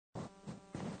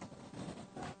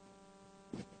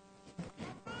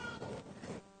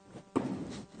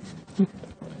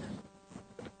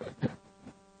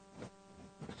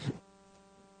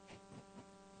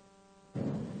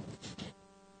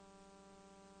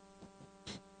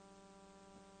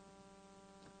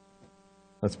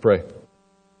Let's pray.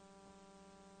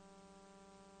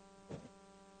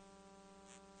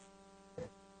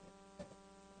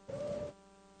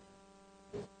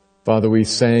 Father, we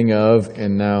sang of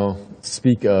and now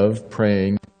speak of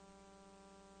praying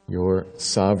your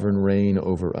sovereign reign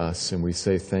over us, and we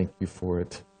say thank you for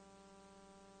it.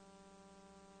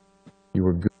 You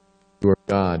are good. You are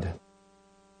God.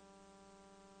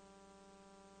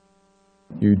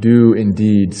 You do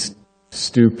indeed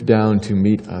stoop down to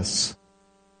meet us.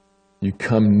 You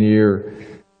come near.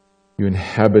 You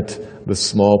inhabit the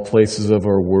small places of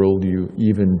our world. You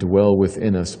even dwell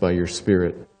within us by your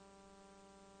Spirit.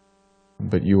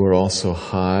 But you are also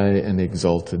high and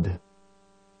exalted,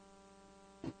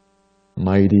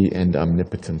 mighty and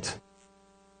omnipotent.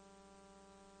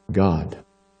 God.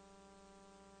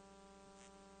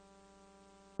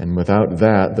 And without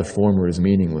that, the former is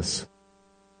meaningless.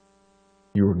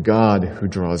 You are God who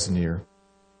draws near.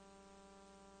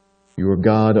 You are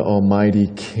God,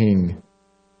 Almighty King,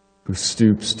 who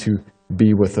stoops to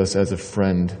be with us as a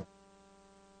friend,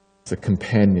 as a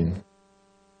companion.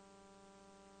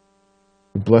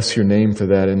 We bless your name for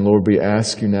that, and Lord, we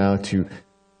ask you now to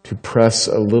press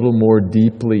a little more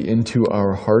deeply into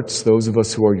our hearts, those of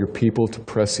us who are your people, to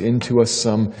press into us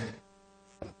some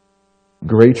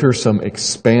greater, some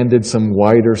expanded, some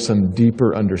wider, some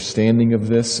deeper understanding of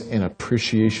this and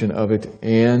appreciation of it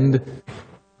and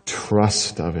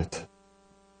trust of it.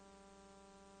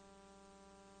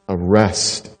 A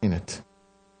rest in it.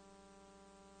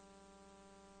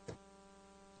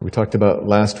 We talked about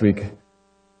last week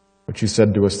what you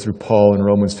said to us through Paul in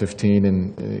Romans 15,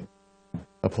 and it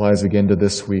applies again to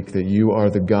this week, that you are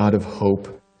the God of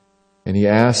hope. And he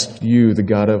asked you, the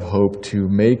God of hope, to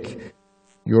make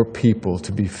your people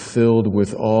to be filled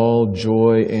with all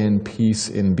joy and peace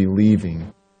in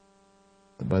believing,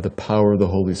 that by the power of the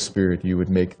Holy Spirit you would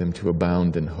make them to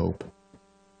abound in hope.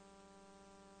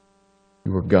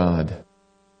 You are God.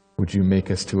 Would you make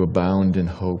us to abound in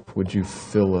hope? Would you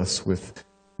fill us with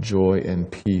joy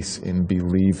and peace in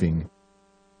believing?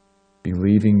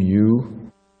 Believing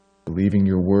you, believing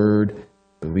your word,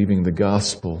 believing the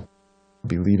gospel,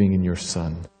 believing in your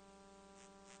Son.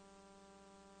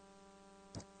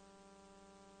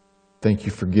 Thank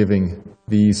you for giving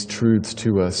these truths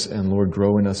to us, and Lord,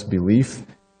 grow in us belief,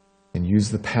 and use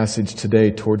the passage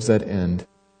today towards that end.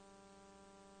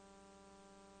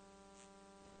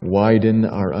 Widen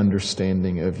our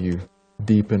understanding of you,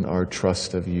 deepen our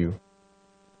trust of you.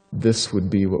 This would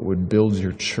be what would build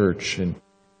your church, and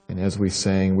as we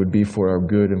sang, would be for our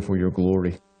good and for your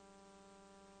glory.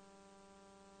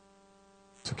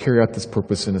 So carry out this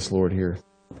purpose in us, Lord, here.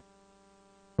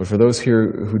 But for those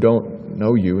here who don't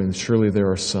know you, and surely there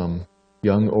are some,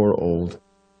 young or old,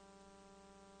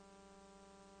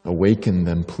 awaken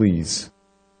them, please.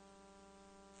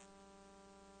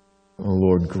 Oh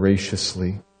Lord,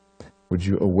 graciously, would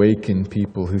you awaken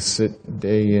people who sit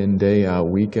day in, day out,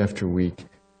 week after week,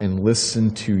 and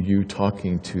listen to you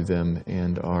talking to them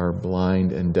and are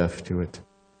blind and deaf to it.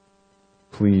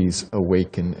 Please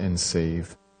awaken and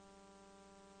save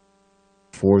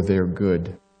for their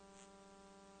good.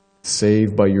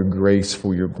 Save by your grace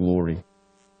for your glory.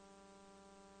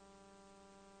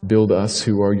 Build us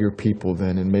who are your people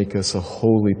then, and make us a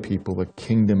holy people, a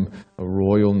kingdom, a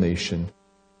royal nation,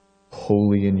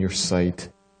 holy in your sight,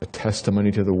 a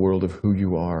testimony to the world of who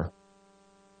you are.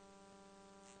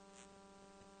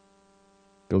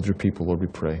 Build your people, Lord, we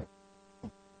pray.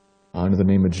 Honor the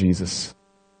name of Jesus.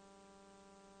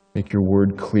 Make your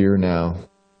word clear now.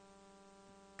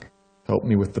 Help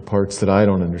me with the parts that I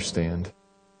don't understand.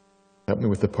 Help me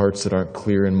with the parts that aren't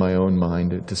clear in my own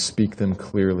mind, to speak them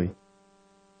clearly.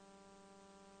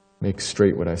 Make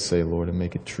straight what I say, Lord, and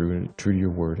make it true to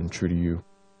your word and true to you.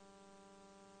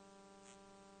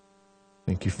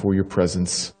 Thank you for your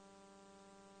presence.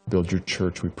 Build your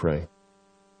church, we pray.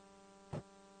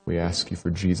 We ask you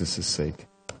for Jesus' sake.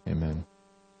 Amen.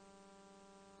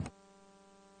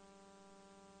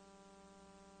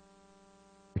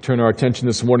 We turn our attention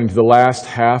this morning to the last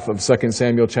half of 2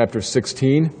 Samuel chapter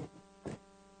 16,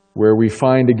 where we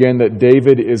find again that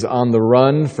David is on the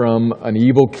run from an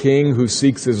evil king who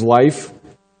seeks his life.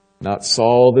 Not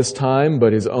Saul this time,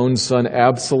 but his own son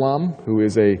Absalom, who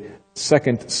is a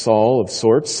second Saul of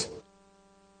sorts.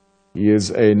 He is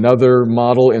another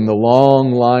model in the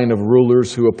long line of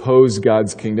rulers who oppose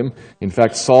God's kingdom. In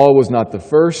fact, Saul was not the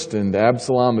first, and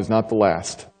Absalom is not the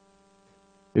last.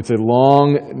 It's a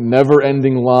long,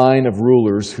 never-ending line of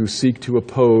rulers who seek to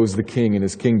oppose the king and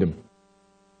his kingdom.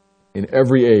 In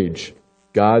every age,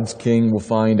 God's king will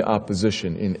find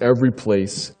opposition in every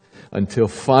place until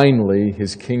finally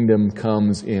his kingdom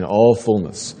comes in all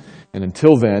fullness. And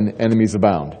until then, enemies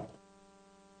abound.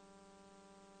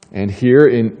 And here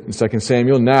in 2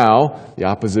 Samuel, now the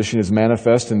opposition is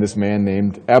manifest in this man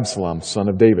named Absalom, son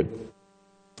of David.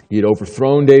 He had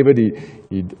overthrown David.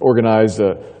 He'd organized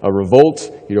a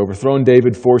revolt. He'd overthrown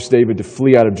David, forced David to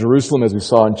flee out of Jerusalem, as we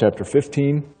saw in chapter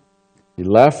 15. He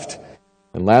left.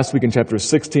 And last week in chapter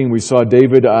 16, we saw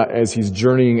David, as he's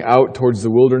journeying out towards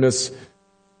the wilderness,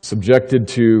 subjected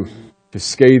to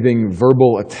scathing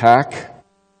verbal attack,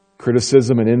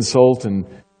 criticism and insult and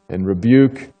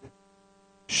rebuke,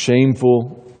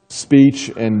 shameful speech,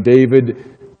 and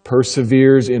David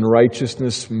perseveres in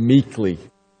righteousness meekly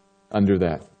under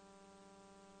that.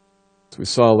 So we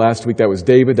saw last week that was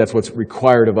David. That's what's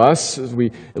required of us. As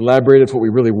we elaborated, it's what we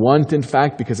really want, in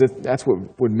fact, because that's what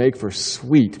would make for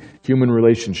sweet human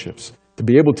relationships. To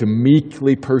be able to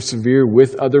meekly persevere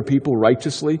with other people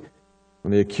righteously.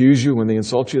 When they accuse you, when they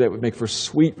insult you, that would make for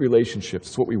sweet relationships.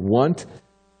 It's what we want.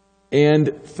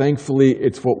 And thankfully,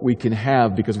 it's what we can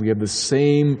have because we have the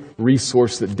same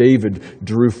resource that David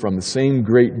drew from, the same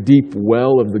great deep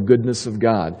well of the goodness of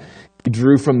God. He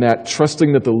drew from that,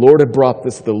 trusting that the Lord had brought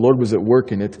this, that the Lord was at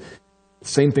work in it. The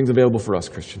same thing's available for us,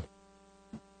 Christian.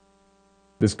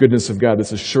 This goodness of God,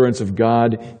 this assurance of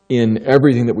God in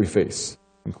everything that we face,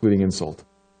 including insult.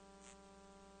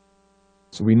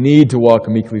 So we need to walk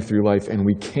meekly through life, and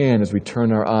we can as we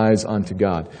turn our eyes onto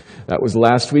God. That was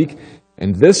last week.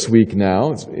 And this week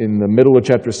now, in the middle of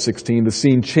chapter 16, the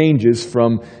scene changes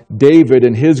from David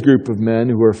and his group of men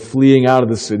who are fleeing out of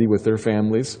the city with their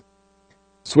families.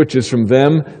 Switches from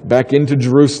them back into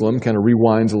Jerusalem, kind of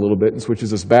rewinds a little bit, and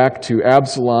switches us back to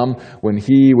Absalom when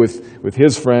he, with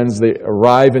his friends, they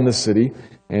arrive in the city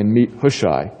and meet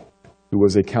Hushai, who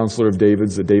was a counselor of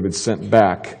David's that David sent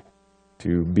back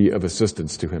to be of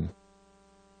assistance to him.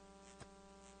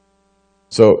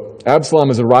 So Absalom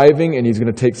is arriving, and he's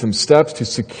going to take some steps to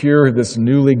secure this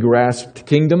newly grasped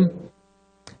kingdom.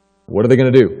 What are they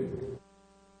going to do?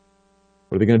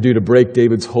 What are they going to do to break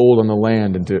David's hold on the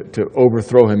land and to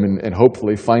overthrow him and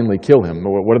hopefully finally kill him?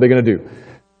 What are they going to do?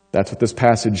 That's what this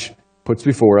passage puts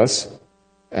before us.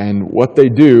 And what they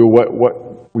do,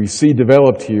 what we see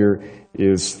developed here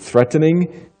is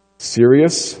threatening,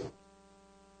 serious,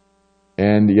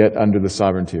 and yet under the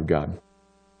sovereignty of God.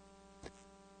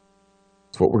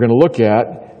 So what we're going to look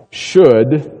at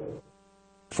should,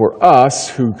 for us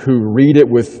who read it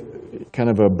with kind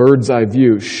of a bird's eye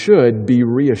view, should be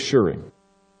reassuring.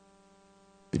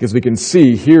 Because we can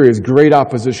see here is great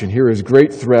opposition, here is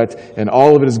great threat, and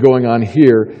all of it is going on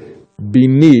here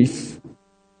beneath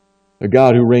a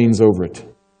God who reigns over it.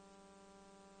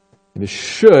 And it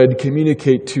should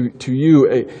communicate to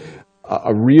you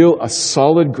a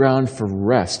solid ground for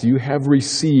rest. You have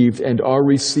received and are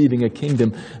receiving a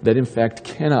kingdom that in fact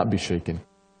cannot be shaken.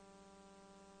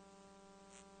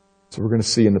 So we're going to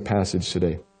see in the passage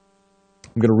today.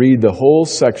 I'm going to read the whole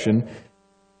section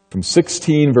from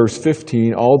 16 verse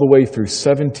 15 all the way through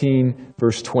 17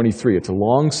 verse 23. It's a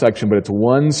long section, but it's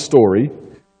one story.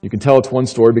 You can tell it's one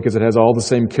story because it has all the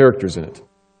same characters in it.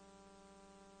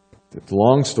 It's a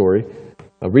long story.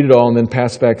 I'll read it all and then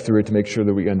pass back through it to make sure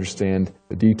that we understand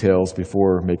the details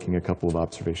before making a couple of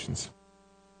observations.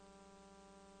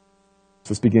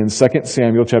 So let's begin 2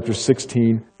 Samuel chapter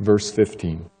 16, verse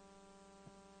 15.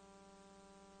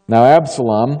 Now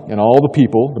Absalom and all the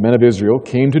people, the men of Israel,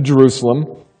 came to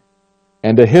Jerusalem,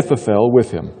 and Ahithophel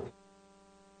with him.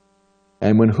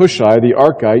 And when Hushai the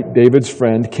Archite, David's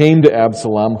friend, came to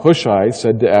Absalom, Hushai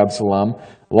said to Absalom,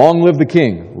 "Long live the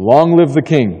king! Long live the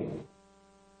king!"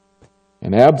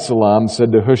 And Absalom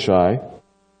said to Hushai,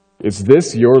 "Is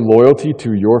this your loyalty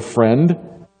to your friend?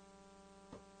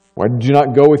 Why did you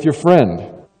not go with your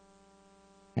friend?"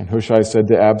 And Hushai said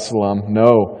to Absalom,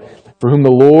 "No, for whom the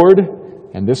Lord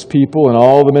and this people and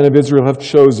all the men of Israel have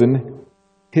chosen,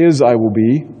 his I will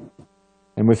be,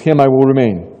 and with him I will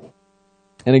remain.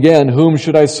 And again, whom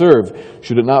should I serve?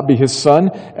 Should it not be his son?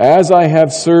 As I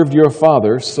have served your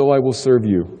father, so I will serve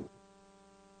you."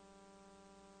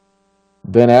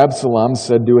 Then Absalom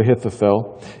said to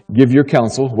Ahithophel, "Give your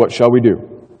counsel, what shall we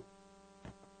do?"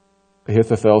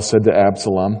 Ahithophel said to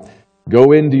Absalom,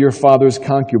 "Go in to your father's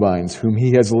concubines, whom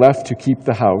he has left to keep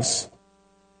the house.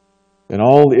 Then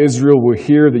all Israel will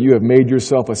hear that you have made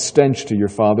yourself a stench to your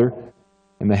father,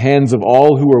 and the hands of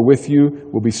all who are with you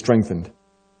will be strengthened."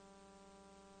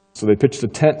 So they pitched a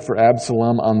tent for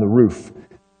Absalom on the roof.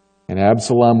 And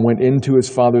Absalom went into his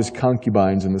father's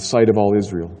concubines in the sight of all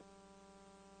Israel.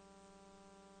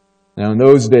 Now in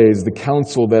those days, the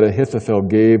counsel that Ahithophel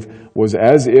gave was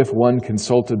as if one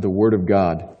consulted the word of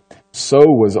God. So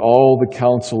was all the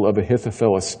counsel of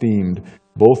Ahithophel esteemed,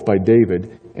 both by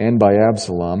David and by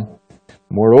Absalom.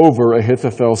 Moreover,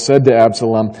 Ahithophel said to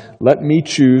Absalom, "Let me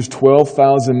choose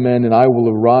 12,000 men, and I will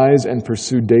arise and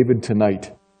pursue David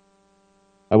tonight.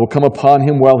 I will come upon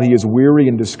him while he is weary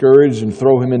and discouraged and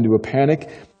throw him into a panic,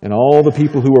 and all the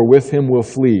people who are with him will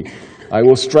flee. I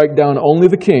will strike down only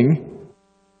the king,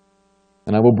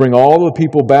 and I will bring all the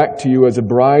people back to you as a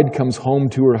bride comes home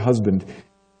to her husband.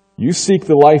 You seek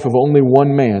the life of only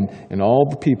one man, and all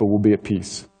the people will be at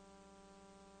peace."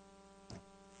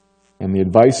 And the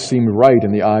advice seemed right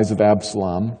in the eyes of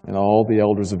Absalom and all the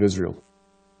elders of Israel.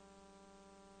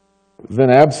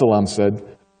 Then Absalom said,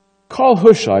 "Call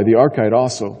Hushai the Archite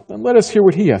also, and let us hear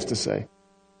what he has to say."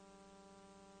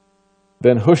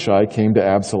 Then Hushai came to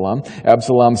Absalom.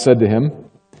 Absalom said to him,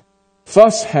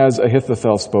 "Thus has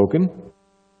Ahithophel spoken.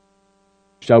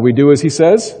 Shall we do as he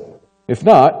says? If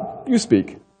not, you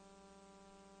speak."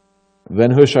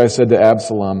 Then Hushai said to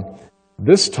Absalom,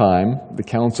 "This time the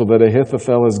counsel that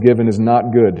Ahithophel has given is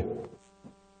not good."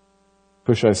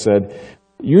 Hushai said,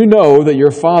 "You know that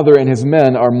your father and his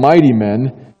men are mighty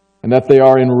men, and that they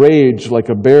are enraged like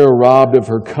a bear robbed of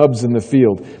her cubs in the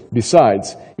field.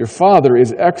 Besides, your father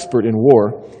is expert in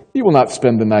war. He will not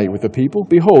spend the night with the people.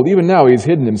 Behold, even now he has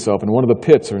hidden himself in one of the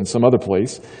pits or in some other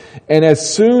place. And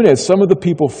as soon as some of the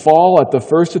people fall at the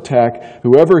first attack,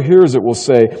 whoever hears it will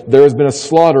say, 'There has been a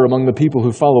slaughter among the people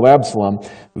who follow Absalom.'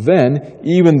 Then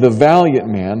even the valiant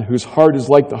man, whose heart is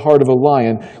like the heart of a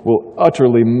lion, will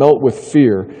utterly melt with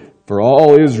fear. For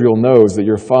all Israel knows that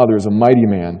your father is a mighty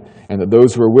man, and that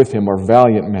those who are with him are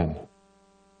valiant men.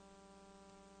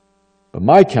 But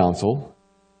my counsel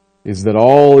is that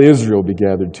all Israel be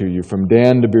gathered to you, from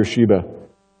Dan to Beersheba,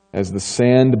 as the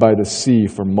sand by the sea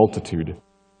from multitude.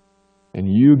 And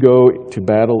you go to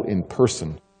battle in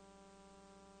person.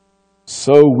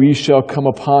 So we shall come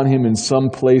upon him in some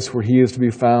place where he is to be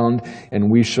found,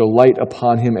 and we shall light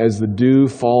upon him as the dew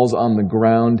falls on the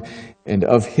ground, and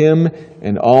of him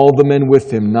and all the men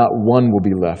with him not one will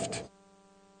be left.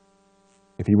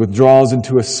 If he withdraws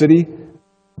into a city,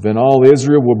 then all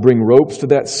Israel will bring ropes to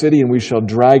that city, and we shall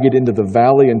drag it into the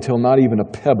valley until not even a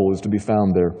pebble is to be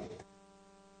found there."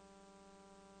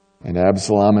 And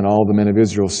Absalom and all the men of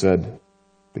Israel said,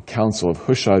 "The counsel of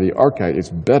Hushai the Archite is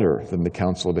better than the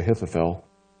counsel of Ahithophel."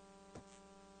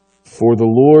 For the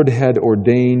Lord had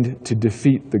ordained to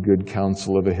defeat the good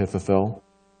counsel of Ahithophel,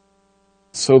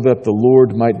 so that the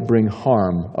Lord might bring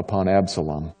harm upon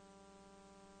Absalom.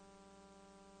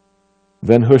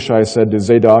 Then Hushai said to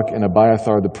Zadok and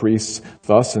Abiathar the priests,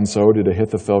 "Thus and so did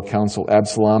Ahithophel counsel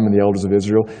Absalom and the elders of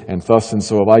Israel, and thus and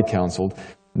so have I counseled.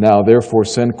 Now therefore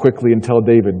send quickly and tell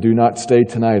David, 'Do not stay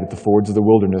tonight at the fords of the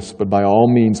wilderness, but by all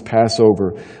means pass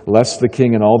over, lest the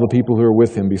king and all the people who are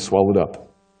with him be swallowed up.'"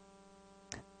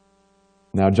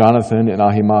 Now Jonathan and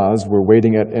Ahimaaz were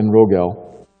waiting at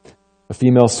En-Rogel. A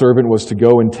female servant was to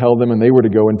go and tell them, and they were to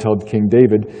go and tell King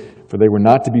David, for they were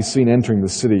not to be seen entering the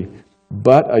city.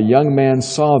 But a young man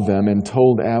saw them and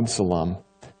told Absalom.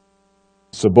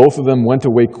 So both of them went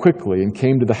away quickly and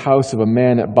came to the house of a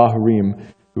man at Bahurim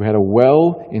who had a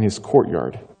well in his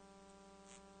courtyard.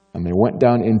 And they went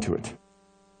down into it.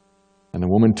 And the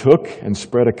woman took and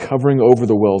spread a covering over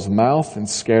the well's mouth and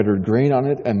scattered grain on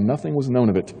it, and nothing was known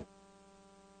of it.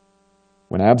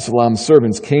 When Absalom's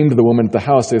servants came to the woman at the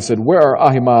house, they said, "Where are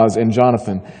Ahimaaz and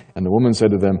Jonathan?" And the woman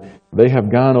said to them, "They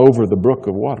have gone over the brook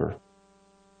of water."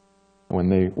 When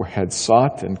they had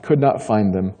sought and could not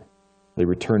find them, they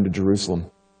returned to Jerusalem.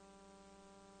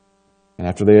 And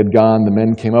after they had gone, the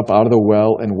men came up out of the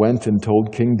well and went and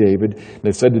told King David.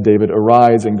 They said to David,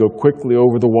 "Arise and go quickly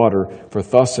over the water, for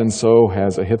thus and so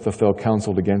has Ahithophel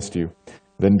counseled against you."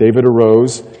 Then David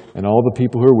arose, and all the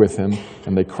people who were with him,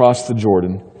 and they crossed the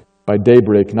Jordan. By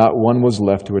daybreak, not one was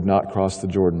left who had not crossed the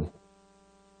Jordan.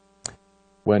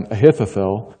 When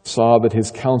Ahithophel saw that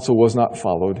his counsel was not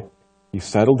followed, he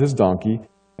saddled his donkey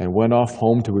and went off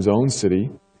home to his own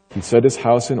city. He set his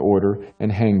house in order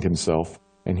and hanged himself,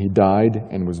 and he died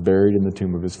and was buried in the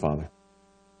tomb of his father.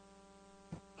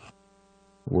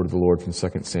 Word of the Lord from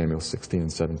 2 Samuel 16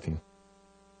 and 17.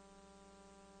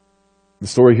 The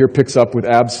story here picks up with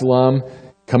Absalom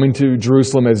coming to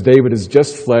Jerusalem as David has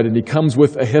just fled, and he comes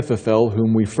with Ahithophel,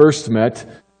 whom we first met a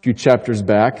few chapters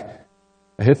back.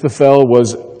 Ahithophel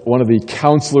was one of the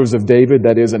counselors of David,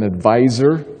 that is, an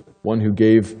advisor, one who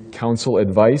gave counsel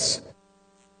advice.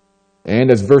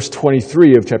 And as verse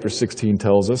 23 of chapter 16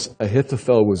 tells us,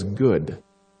 Ahithophel was good.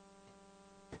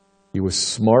 He was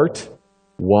smart,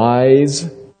 wise,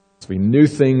 so he knew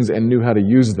things and knew how to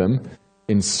use them,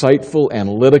 insightful,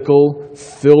 analytical,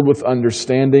 filled with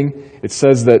understanding. It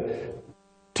says that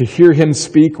to hear him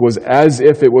speak was as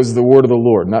if it was the word of the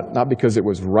Lord, not because it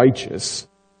was righteous,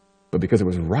 but because it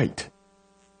was right.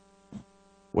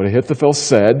 What Ahithophel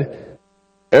said,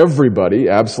 everybody,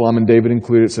 Absalom and David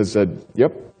included, said,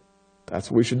 yep, that's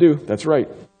what we should do. That's right.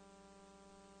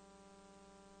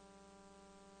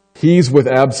 He's with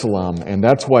Absalom, and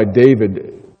that's why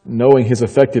David, knowing his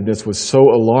effectiveness, was so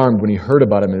alarmed when he heard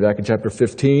about him back in chapter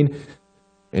 15,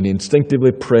 and he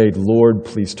instinctively prayed, Lord,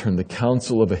 please turn the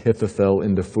counsel of Ahithophel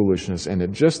into foolishness. And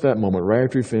at just that moment, right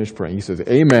after he finished praying, he says,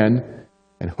 Amen,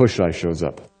 and Hushai shows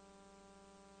up,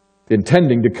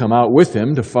 intending to come out with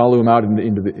him, to follow him out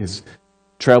into his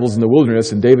travels in the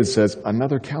wilderness, and David says,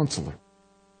 another counselor.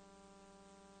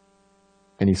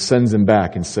 And he sends him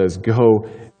back and says, go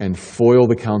and foil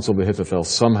the counsel of Ahithophel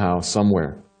somehow,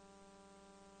 somewhere.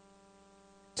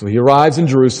 So he arrives in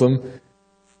Jerusalem,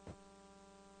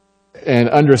 and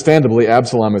understandably,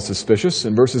 Absalom is suspicious.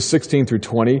 And verses 16 through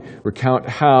 20 recount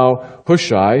how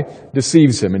Hushai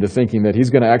deceives him into thinking that he's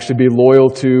going to actually be loyal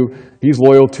to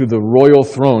the royal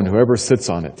throne, whoever sits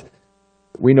on it.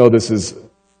 We know this is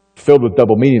filled with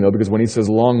double meaning, though, because when he says,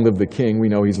 long live the king, we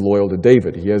know he's loyal to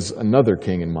David. He has another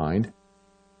king in mind.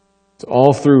 So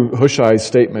all through Hushai's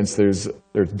statements, there's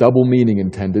double meaning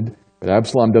intended, but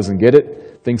Absalom doesn't get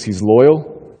it, thinks he's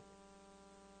loyal,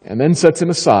 and then sets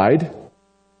him aside.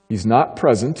 He's not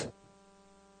present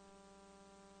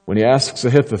when he asks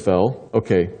Ahithophel,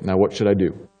 okay, now what should I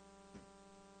do?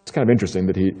 It's kind of interesting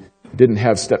that he didn't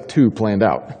have step 2 planned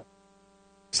out.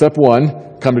 Step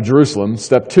 1, come to Jerusalem.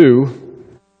 Step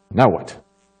 2, now what?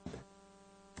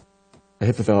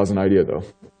 Ahithophel has an idea, though.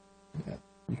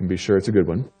 You can be sure it's a good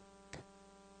one.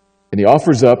 And he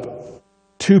offers up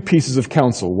 2 pieces of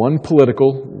counsel, one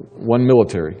political, one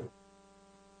military.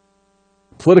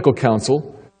 Political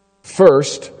counsel,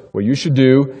 first, what you should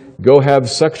do, go have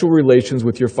sexual relations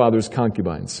with your father's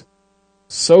concubines,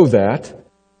 so that,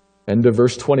 end of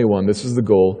verse 21, this is the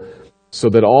goal, so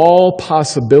that all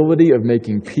possibility of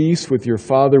making peace with your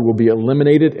father will be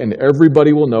eliminated, and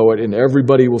everybody will know it, and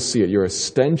everybody will see it. You're a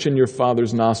stench in your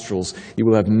father's nostrils. He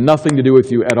will have nothing to do with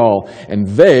you at all. And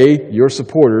they, your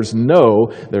supporters,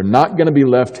 know they're not going to be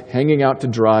left hanging out to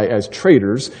dry as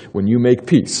traitors when you make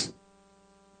peace.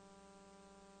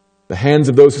 The hands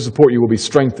of those who support you will be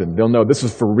strengthened. They'll know this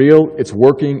is for real, it's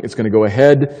working, it's going to go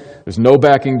ahead, there's no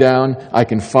backing down, I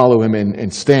can follow him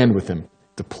and stand with him.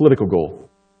 It's a political goal.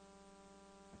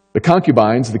 The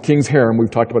concubines, the king's harem,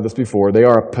 we've talked about this before, they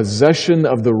are a possession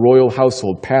of the royal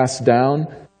household, passed down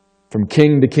from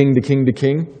king to king to king to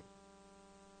king.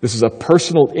 This is a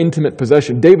personal, intimate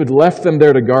possession. David left them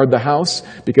there to guard the house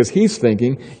because he's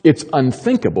thinking it's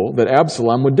unthinkable that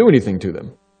Absalom would do anything to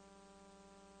them.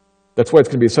 That's why it's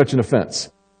going to be such an offense.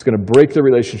 It's going to break the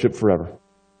relationship forever.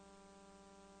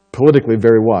 Politically,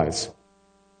 very wise.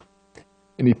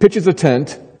 And he pitches a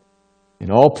tent in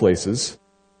all places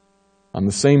on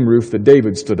the same roof that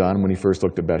David stood on when he first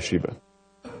looked at Bathsheba.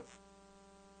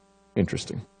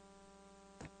 Interesting.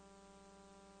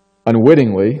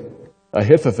 Unwittingly,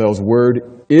 Ahithophel's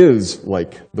word is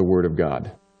like the word of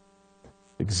God.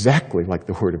 Exactly like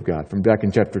the word of God. From back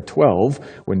in chapter 12,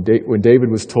 when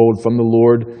David was told from the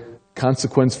Lord,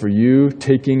 consequence for you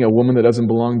taking a woman that doesn't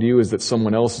belong to you is that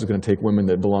someone else is going to take women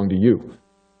that belong to you.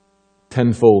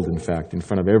 Tenfold, in fact, in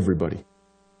front of everybody.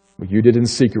 What you did in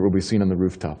secret will be seen on the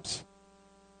rooftops.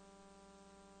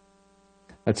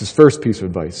 That's his first piece of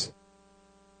advice.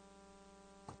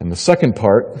 And the second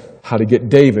part, how to get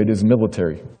David, is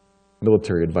military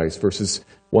advice. Verses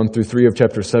 1 through 3 of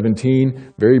chapter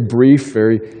 17, very brief,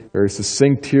 very, very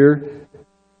succinct here.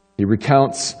 He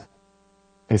recounts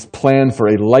his plan for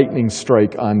a lightning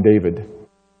strike on David.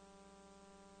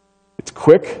 It's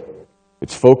quick.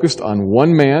 It's focused on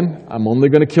one man. I'm only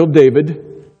going to kill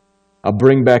David. I'll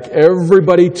bring back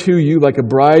everybody to you like a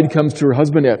bride comes to her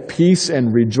husband at peace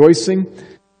and rejoicing.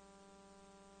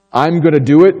 I'm going to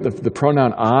do it. The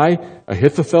pronoun I.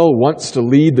 Ahithophel wants to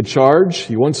lead the charge.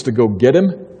 He wants to go get him.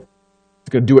 He's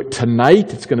going to do it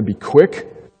tonight. It's going to be quick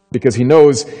because he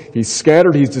knows he's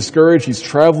scattered, he's discouraged, he's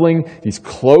traveling, he's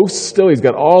close still. He's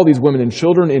got all these women and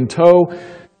children in tow.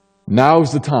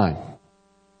 Now's the time.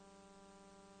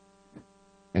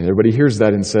 And everybody hears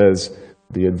that and says,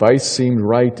 the advice seemed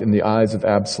right in the eyes of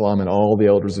Absalom and all the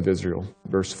elders of Israel.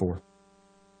 Verse 4.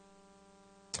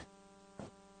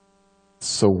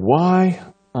 So why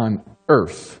on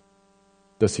earth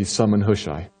does he summon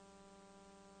Hushai?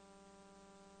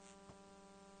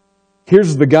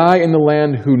 Here's the guy in the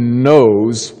land who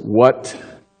knows what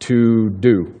to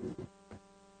do.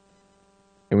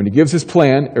 And when he gives his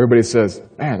plan, everybody says,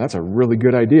 man, that's a really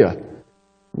good idea.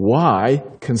 Why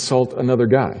consult another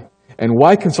guy? And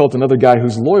why consult another guy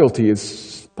whose loyalty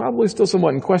is probably still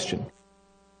somewhat in question?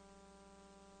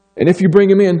 And if you bring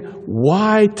him in,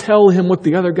 why tell him what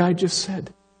the other guy just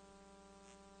said?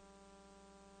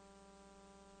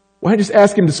 Why just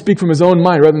ask him to speak from his own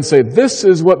mind rather than say, this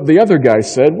is what the other guy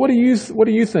said. What do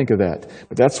you think of that?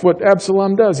 But that's what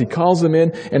Absalom does. He calls them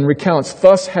in and recounts,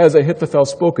 thus has Ahithophel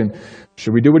spoken.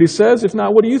 Should we do what he says? If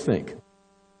not, what do you think?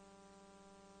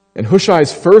 And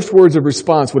Hushai's first words of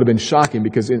response would have been shocking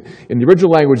because in the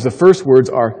original language, the first words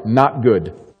are not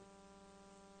good.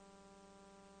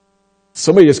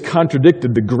 Somebody has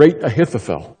contradicted the great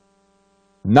Ahithophel.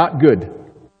 Not good.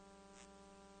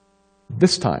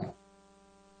 This time,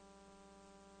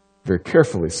 very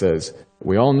carefully says,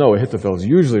 we all know Ahithophel is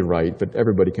usually right, but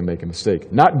everybody can make a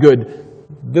mistake. Not good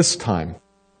this time.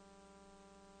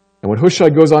 And what Hushai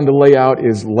goes on to lay out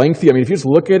is lengthy. I mean, if you just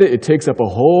look at it, it takes up a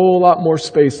whole lot more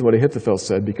space than what Ahithophel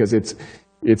said because it's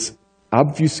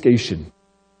obfuscation.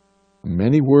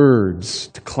 Many words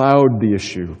to cloud the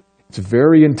issue. It's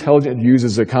very intelligent. It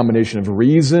uses a combination of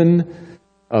reason,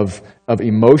 of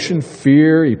emotion,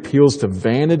 fear. He appeals to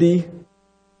vanity.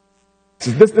 So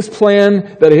this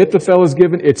plan that Ahithophel is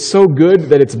given, it's so good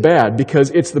that it's bad because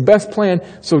it's the best plan.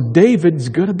 So David's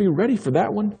going to be ready for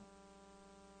that one.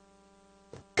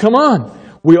 Come on.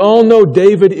 We all know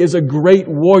David is a great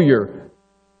warrior.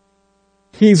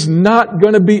 He's not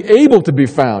going to be able to be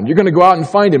found. You're going to go out and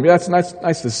find him. That's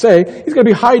nice to say. He's going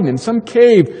to be hiding in some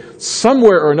cave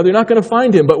somewhere or another. You're not going to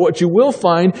find him. But what you will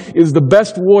find is the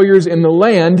best warriors in the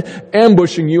land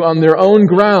ambushing you on their own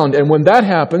ground. And when that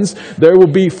happens, there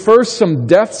will be first some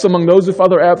deaths among those who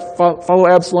follow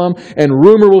Absalom, and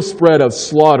rumor will spread of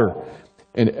slaughter.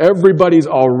 And everybody's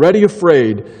already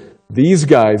afraid. These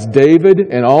guys, David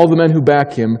and all the men who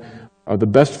back him, are the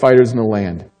best fighters in the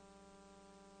land.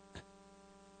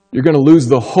 You're going to lose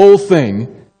the whole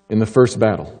thing in the first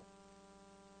battle.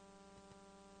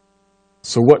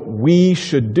 So what we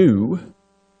should do,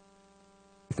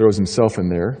 he throws himself in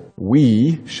there,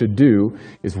 we should do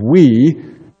is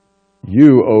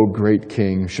you, O great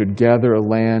king, should gather an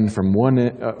army from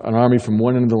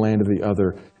one end of the land to the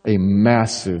other, a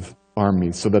massive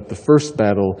army, so that the first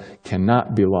battle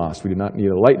cannot be lost. We do not need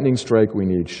a lightning strike, we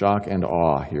need shock and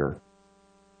awe here.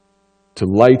 To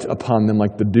light upon them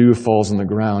like the dew falls on the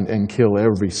ground and kill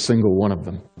every single one of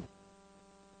them.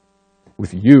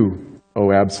 With you,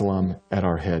 O Absalom, at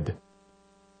our head.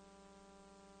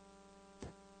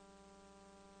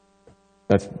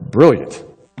 That's brilliant.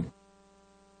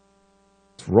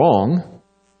 It's wrong.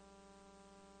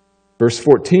 Verse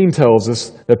 14 tells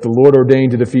us that the Lord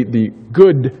ordained to defeat the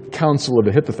good counsel of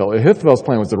Ahithophel. Ahithophel's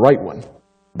plan was the right one.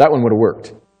 That one would have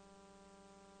worked.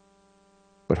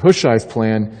 But Hushai's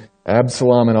plan,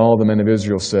 Absalom and all the men of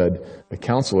Israel said, the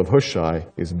counsel of Hushai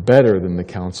is better than the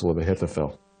counsel of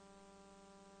Ahithophel.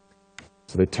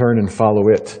 So they turn and follow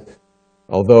it.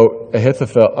 Though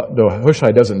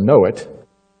Hushai doesn't know it,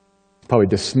 it's probably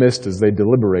dismissed as they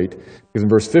deliberate. Because in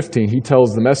verse 15, he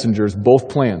tells the messengers both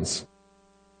plans.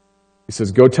 He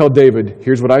says, go tell David,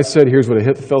 here's what I said, here's what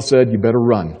Ahithophel said, you better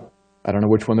run. I don't know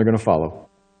which one they're going to follow.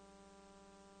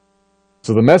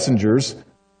 So the messengers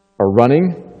are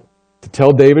running to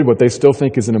tell David what they still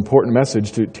think is an important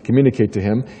message to communicate to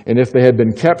him. And if they had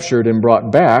been captured and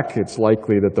brought back, it's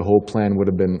likely that the whole plan would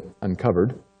have been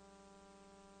uncovered.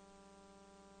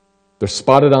 They're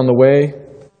spotted on the way,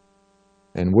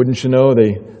 and wouldn't you know,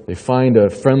 they find a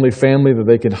friendly family that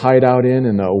they can hide out in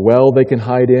and a well they can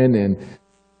hide in, and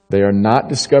they are not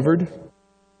discovered.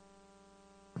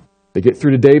 They get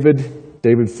through to David.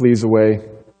 David flees away.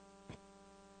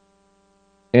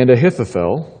 And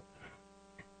Ahithophel,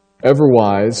 ever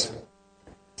wise,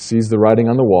 sees the writing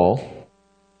on the wall.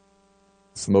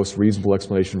 It's the most reasonable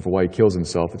explanation for why he kills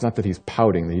himself. It's not that he's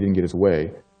pouting that he didn't get his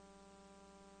way.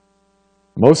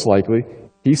 Most likely,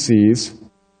 he sees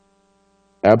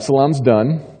Absalom's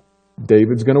done,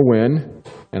 David's going to win,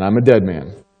 and I'm a dead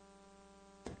man.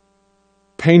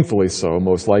 Painfully so,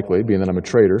 most likely, being that I'm a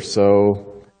traitor,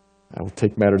 so I will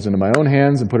take matters into my own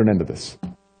hands and put an end to this.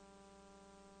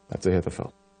 That's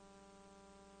Ahithophel.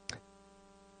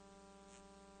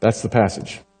 That's the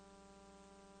passage.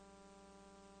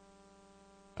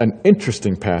 An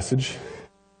interesting passage.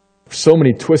 So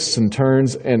many twists and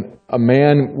turns, and a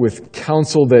man with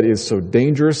counsel that is so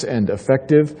dangerous and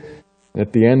effective, and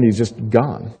at the end he's just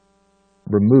gone,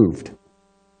 removed.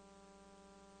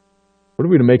 What are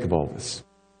we to make of all this?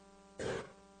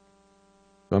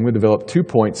 So I'm going to develop 2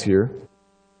 points here.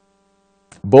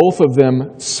 Both of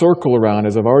them circle around,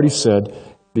 as I've already said,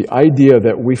 the idea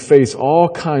that we face all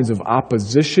kinds of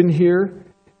opposition here,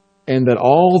 and that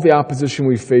all the opposition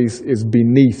we face is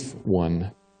beneath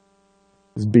one,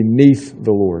 is beneath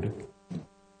the Lord.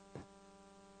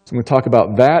 So I'm going to talk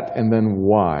about that and then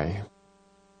why.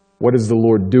 What is the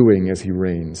Lord doing as He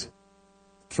reigns?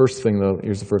 First thing, though,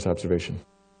 here's the first observation.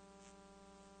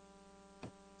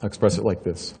 I'll express it like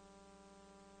this.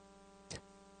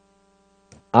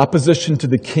 Opposition to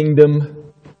the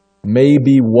kingdom may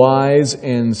be wise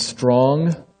and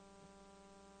strong,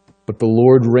 but the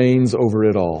Lord reigns over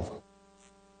it all.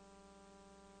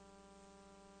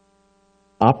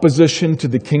 Opposition to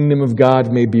the kingdom of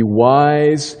God may be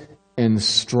wise and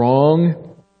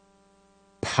strong,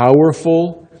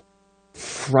 powerful,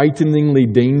 frighteningly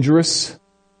dangerous.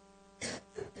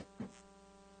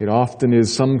 It often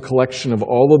is some collection of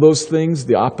all of those things,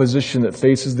 the opposition that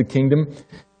faces the kingdom.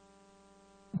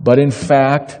 But in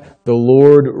fact, the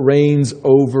Lord reigns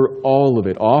over all of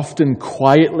it, often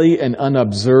quietly and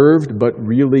unobserved, but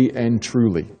really and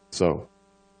truly so.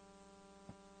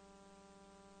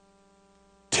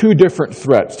 Two different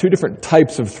threats, two different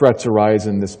types of threats arise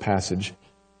in this passage.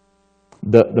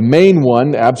 The main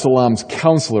one, Absalom's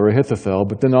counselor, Ahithophel,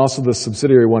 but then also the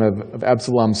subsidiary one of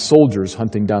Absalom's soldiers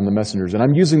hunting down the messengers. And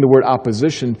I'm using the word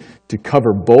opposition to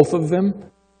cover both of them.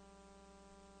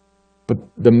 But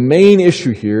the main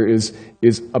issue here is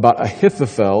about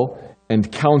Ahithophel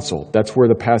and counsel. That's where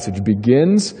the passage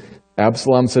begins.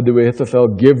 Absalom said to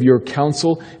Ahithophel, "Give your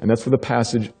counsel," and that's where the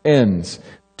passage ends.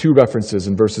 Two references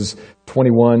in verses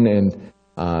 21 and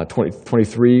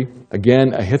 23.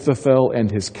 Again, Ahithophel and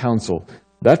his counsel.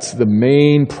 That's the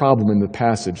main problem in the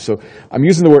passage. So I'm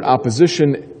using the word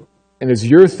opposition, and as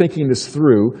you're thinking this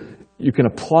through, you can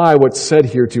apply what's said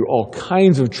here to all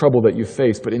kinds of trouble that you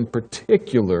face. But in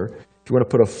particular, if you want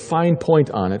to put a fine point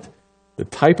on it, the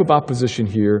type of opposition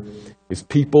here is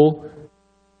people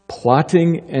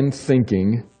plotting and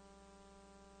thinking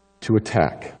to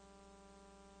attack.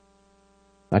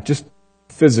 Not just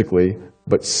physically,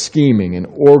 but scheming and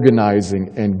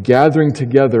organizing and gathering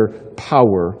together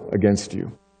power against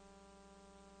you.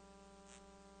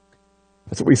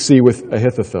 That's what we see with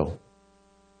Ahithophel.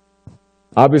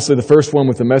 Obviously, the first one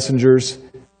with the messengers,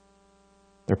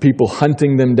 there are people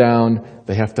hunting them down.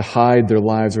 They have to hide. Their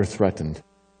lives are threatened.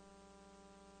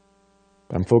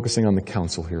 But I'm focusing on the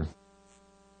counsel here.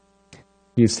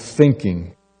 He is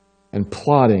thinking and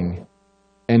plotting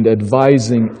and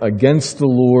advising against the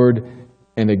Lord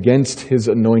and against His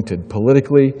anointed,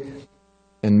 politically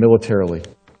and militarily.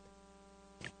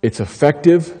 It's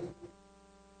effective.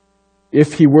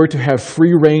 If he were to have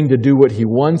free rein to do what he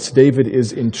wants, David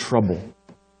is in trouble.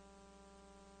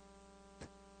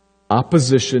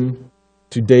 Opposition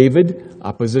to David,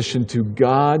 opposition to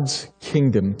God's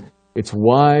kingdom. It's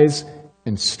wise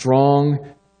and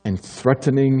strong and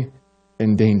threatening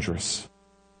and dangerous.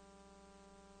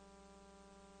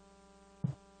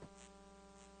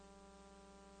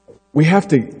 We have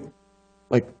to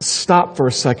stop for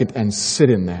a second and sit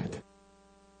in that.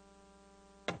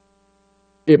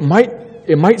 It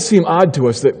might seem odd to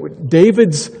us that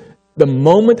the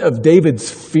moment of David's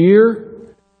fear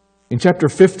in chapter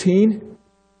 15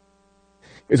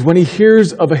 is when he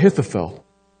hears of Ahithophel.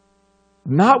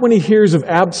 Not when he hears of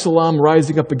Absalom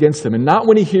rising up against him, and not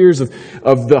when he hears of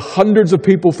the hundreds of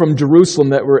people from Jerusalem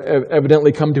that were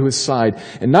evidently come to his side,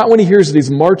 and not when he hears that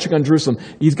he's marching on Jerusalem.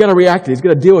 He's got to react, he's got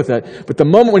to deal with that. But the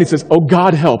moment when he says, "Oh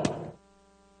God, help,"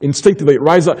 instinctively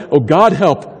rise up, "Oh God,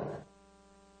 help,"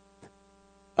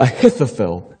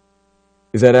 Ahithophel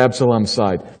is at Absalom's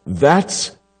side.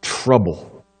 That's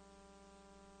trouble.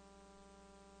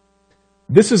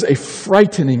 This is a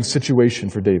frightening situation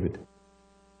for David.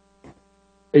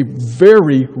 A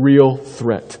very real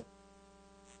threat.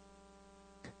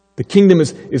 The kingdom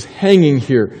is hanging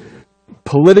here.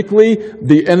 Politically,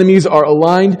 the enemies are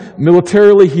aligned.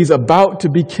 Militarily, he's about to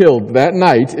be killed. That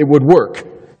night, it would work.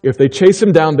 If they chase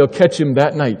him down, they'll catch him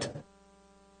that night.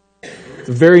 It's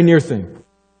a very near thing.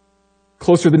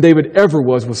 Closer than David ever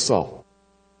was with Saul.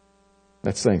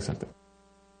 That's saying something.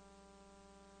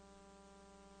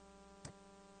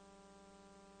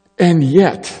 And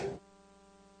yet,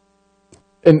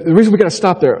 and the reason we got to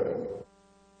stop there,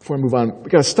 before I move on, we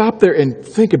got to stop there and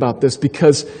think about this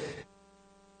because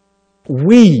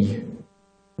we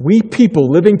people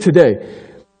living today,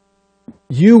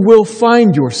 you will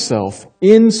find yourself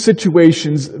in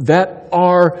situations that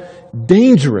are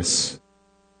dangerous.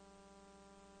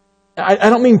 I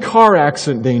don't mean car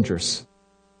accident dangerous.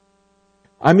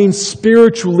 I mean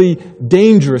spiritually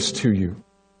dangerous to you.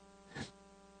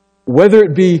 Whether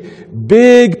it be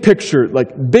big picture, like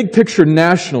big picture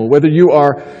national, whether you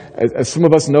are, as some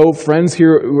of us know, friends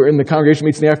here who are in the congregation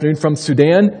meets in the afternoon from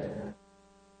Sudan,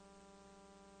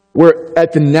 where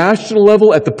at the national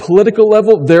level, at the political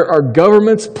level, there are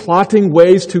governments plotting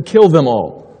ways to kill them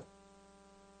all,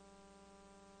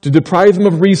 to deprive them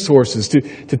of resources, to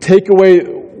take away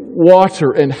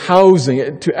water and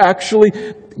housing, to actually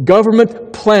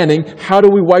government planning, how do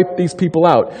we wipe these people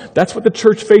out? That's what the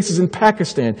church faces in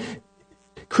Pakistan,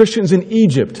 Christians in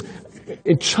Egypt,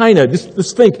 in China.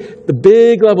 Just think, the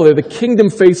big level there, the kingdom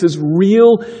faces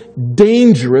real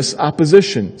dangerous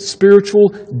opposition, spiritual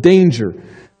danger.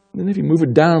 And then if you move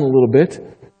it down a little bit,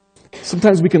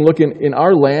 sometimes we can look in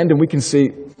our land and we can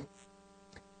see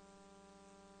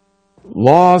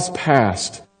laws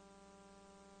passed,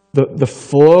 the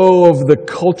flow of the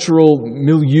cultural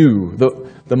milieu,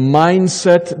 the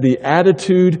mindset, the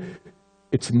attitude,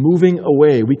 it's moving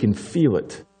away. We can feel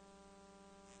it.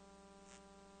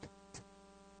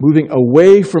 Moving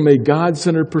away from a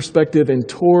God-centered perspective and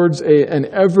towards an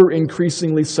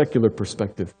ever-increasingly secular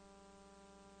perspective.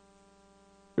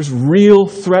 There's real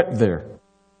threat there.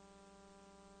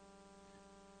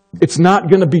 It's not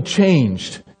going to be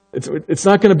changed. It's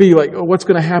not going to be like, oh, what's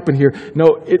going to happen here?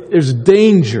 No, there's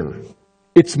danger.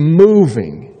 It's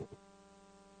moving.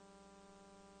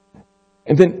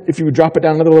 And then if you would drop it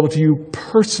down another level to you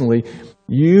personally,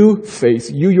 you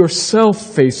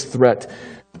yourself face threat.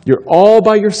 You're all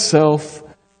by yourself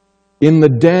in the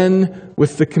den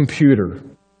with the computer.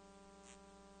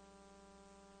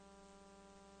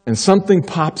 And something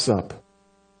pops up.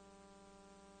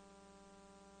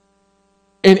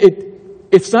 And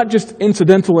it's not just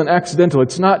incidental and accidental.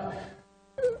 It's not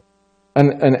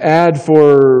an ad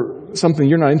for something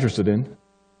you're not interested in.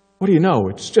 What do you know?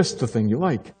 It's just the thing you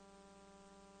like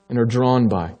and are drawn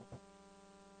by.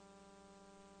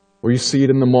 Or you see it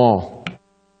in the mall,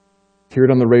 hear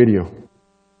it on the radio.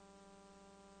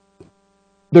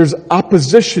 There's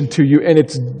opposition to you, and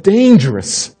it's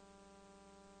dangerous.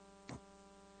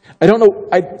 I don't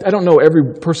know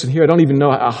every person here. I don't even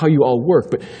know how you all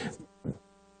work, but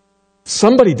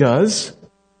somebody does.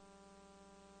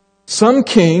 Some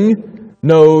king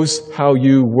knows how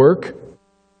you work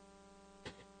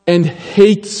and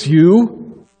hates you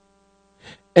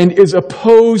and is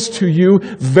opposed to you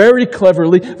very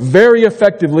cleverly, very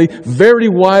effectively, very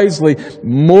wisely,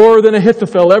 more than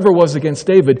Ahithophel ever was against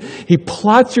David. He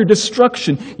plots your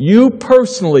destruction, you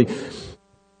personally,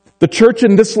 the church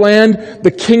in this land,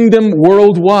 the kingdom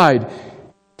worldwide.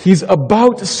 He's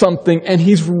about something, and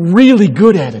he's really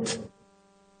good at it.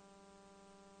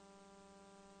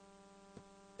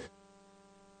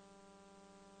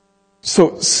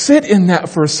 So sit in that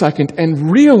for a second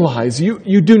and realize you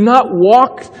do not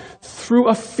walk through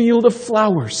a field of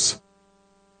flowers.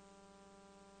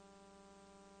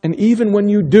 And even when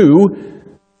you do,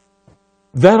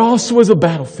 that also is a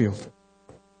battlefield.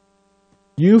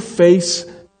 You face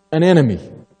an enemy,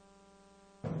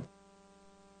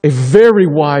 a very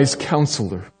wise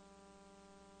counselor,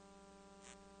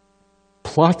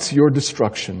 plots your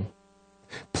destruction,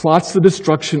 plots the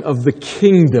destruction of the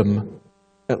kingdom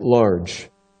at large.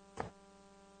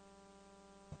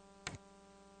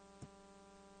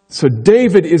 So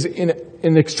David is in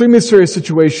an extremely serious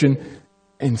situation,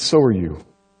 and so are you.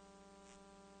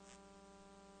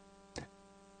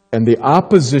 And the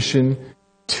opposition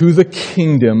to the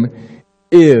kingdom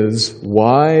is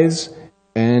wise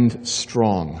and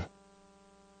strong.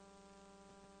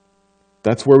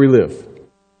 That's where we live.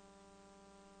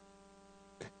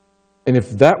 And if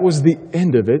that was the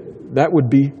end of it, that would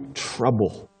be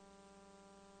trouble.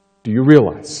 Do you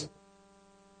realize?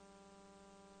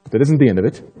 But that isn't the end of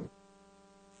it.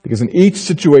 Because in each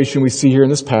situation we see here in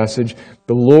this passage,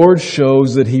 the Lord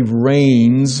shows that He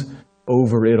reigns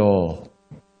over it all.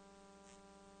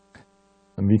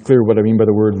 Let me be clear what I mean by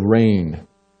the word reign.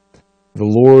 The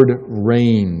Lord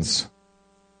reigns.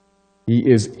 He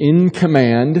is in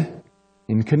command,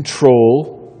 in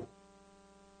control,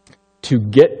 to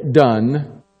get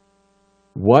done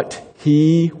what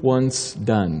He wants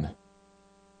done.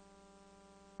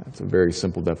 That's a very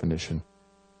simple definition.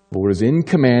 The Lord is in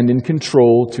command, in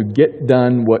control, to get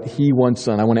done what He wants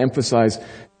done. I want to emphasize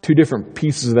two different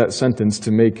pieces of that sentence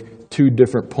to make two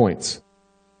different points.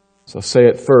 So I'll say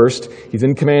it first. He's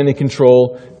in command and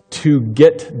control to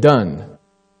get done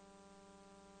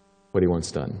what He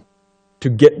wants done. To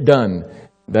get done.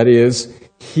 That is,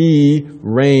 He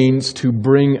reigns to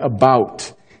bring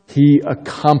about. He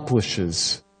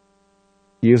accomplishes.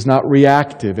 He is not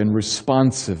reactive and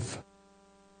responsive.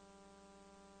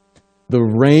 The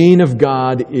reign of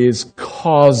God is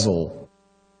causal.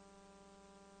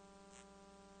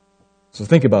 So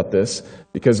think about this,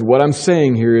 because what I'm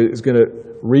saying here is going to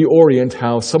reorient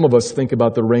how some of us think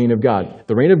about the reign of God.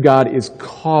 The reign of God is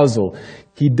causal.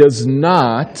 He does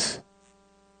not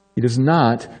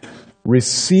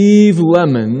receive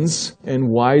lemons and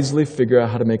wisely figure out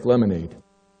how to make lemonade.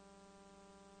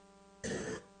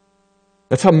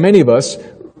 That's how many of us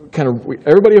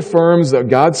everybody affirms that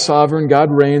God's sovereign, God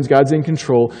reigns, God's in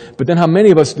control, but then how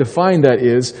many of us define that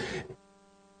is,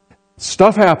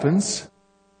 stuff happens,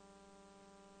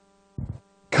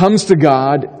 comes to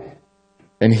God,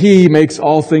 and He makes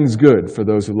all things good for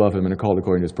those who love Him and are called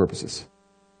according to His purposes.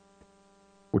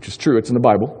 Which is true, it's in the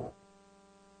Bible.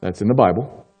 That's in the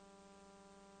Bible.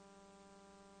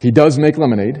 He does make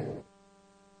lemonade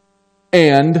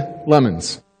and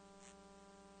lemons.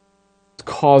 It's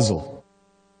causal.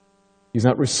 He's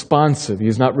not responsive. He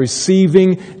is not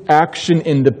receiving action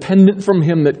independent from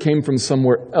Him that came from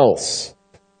somewhere else.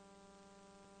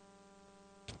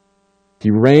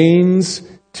 He reigns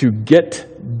to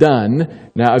get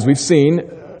done. Now, as we've seen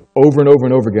over and over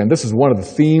and over again, this is one of the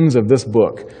themes of this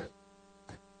book.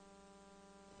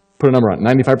 Put a number on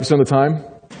it. 95% of the time,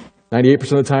 98% of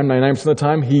the time, 99% of the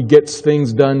time, He gets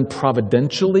things done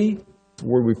providentially. It's a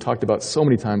word we've talked about so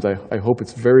many times. I hope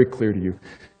it's very clear to you.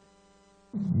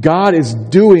 God is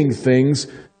doing things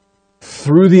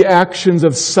through the actions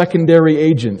of secondary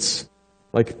agents,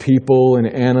 like people and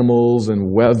animals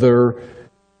and weather.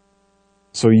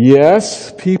 So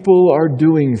yes, people are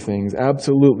doing things,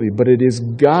 absolutely, but it is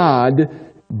God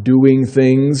doing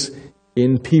things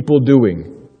in people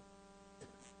doing.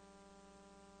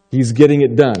 He's getting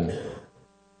it done.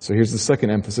 So here's the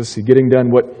second emphasis. He's getting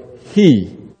done what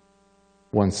He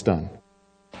wants done.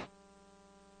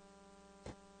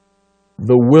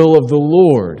 The will of the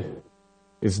Lord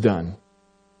is done.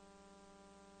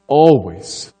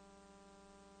 Always.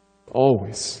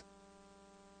 Always.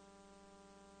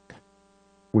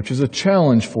 Which is a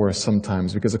challenge for us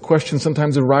sometimes, because a question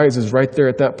sometimes arises right there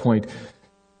at that point.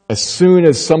 As soon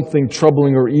as something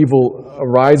troubling or evil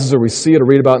arises, or we see it or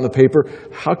read about it in the paper,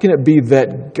 how can it be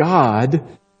that God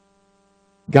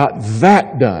got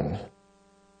that done?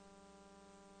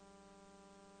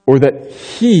 Or that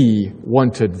He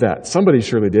wanted that. Somebody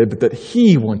surely did, but that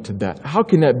He wanted that. How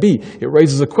can that be? It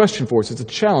raises a question for us. It's a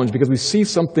challenge because we see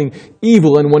something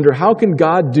evil and wonder, how can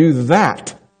God do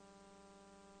that?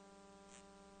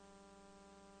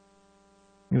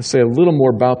 I'm going to say a little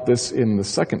more about this in the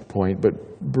second point,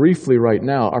 but briefly right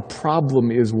now, our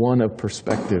problem is one of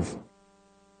perspective.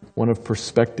 One of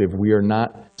perspective. We are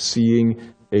not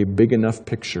seeing a big enough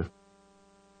picture.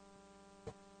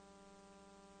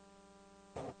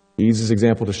 Easiest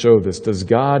example to show this. Does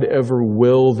God ever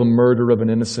will the murder of an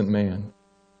innocent man?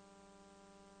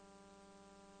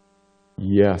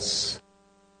 Yes.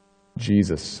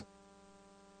 Jesus.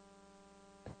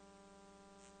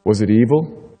 Was it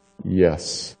evil?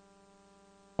 Yes.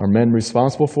 Are men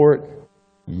responsible for it?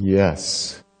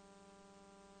 Yes.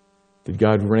 Did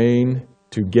God reign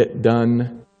to get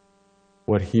done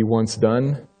what He wants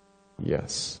done?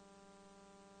 Yes.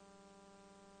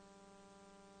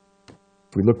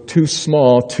 If we look too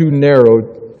small, too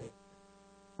narrow,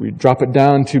 we drop it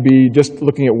down to be just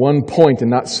looking at one point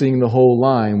and not seeing the whole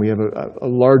line. We have a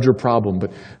larger problem,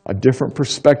 but a different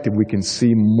perspective. We can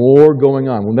see more going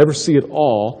on. We'll never see it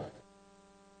all.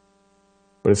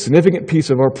 But a significant piece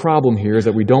of our problem here is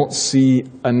that we don't see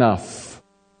enough.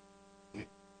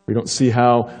 We don't see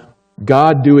how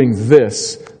God doing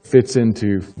this fits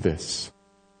into this.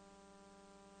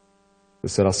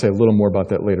 As I said, I'll say a little more about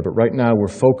that later, but right now we're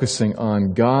focusing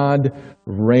on God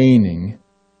reigning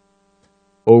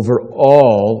over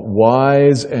all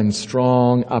wise and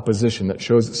strong opposition that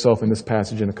shows itself in this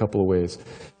passage in a couple of ways.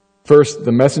 First,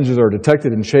 the messengers are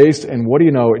detected and chased, and what do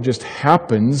you know? It just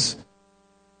happens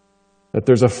that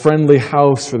there's a friendly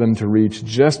house for them to reach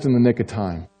just in the nick of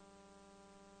time.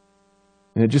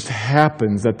 And it just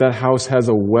happens that that house has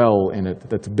a well in it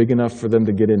that's big enough for them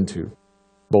to get into,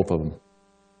 both of them.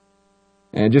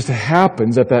 And it just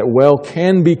happens that that well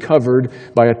can be covered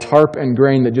by a tarp and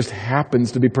grain that just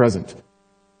happens to be present.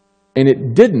 And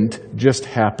it didn't just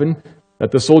happen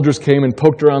that the soldiers came and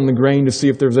poked around the grain to see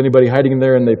if there was anybody hiding in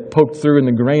there, and they poked through and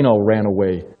the grain all ran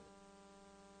away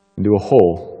into a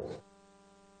hole.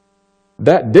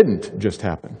 That didn't just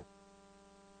happen.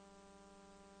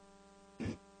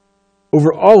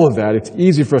 Over all of that, it's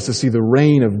easy for us to see the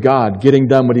reign of God getting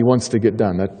done what He wants to get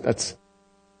done. That's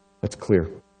clear.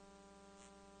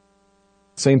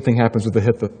 Same thing happens with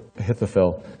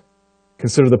Ahithophel.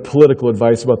 Consider the political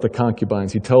advice about the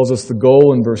concubines. He tells us the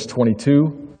goal in verse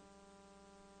 22.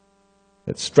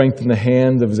 It strengthened the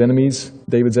hand of his enemies,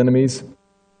 David's enemies.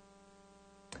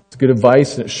 good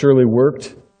advice, and it surely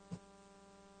worked.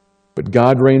 But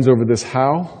God reigns over this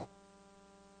how?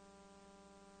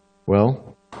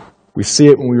 Well, we see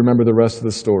it when we remember the rest of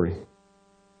the story.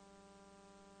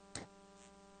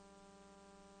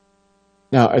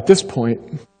 Now, at this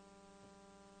point,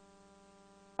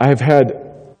 I have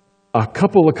had a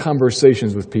couple of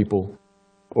conversations with people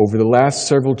over the last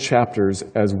several chapters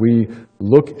as we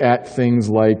look at things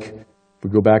like, if we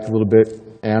go back a little bit,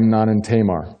 Amnon and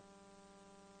Tamar,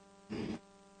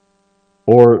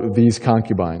 or these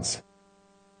concubines,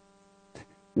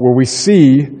 where we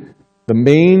see the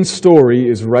main story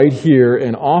is right here,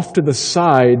 and off to the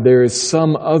side there is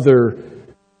some other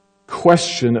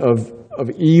question of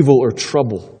evil or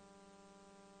trouble.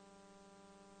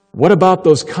 What about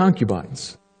those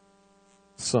concubines?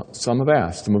 Some have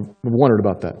asked, some have wondered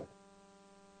about that.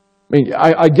 I mean,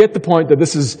 I get the point that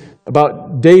this is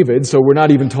about David, so we're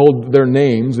not even told their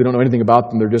names. We don't know anything about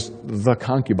them. They're just the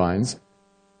concubines.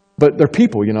 But they're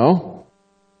people, you know.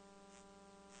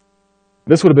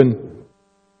 This would have been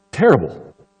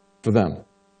terrible for them.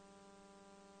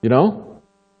 You know?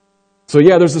 So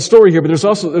yeah, there's the story here, but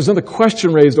there's another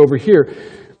question raised over here.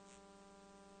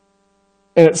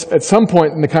 And at some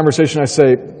point in the conversation I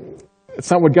say, it's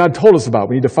not what God told us about.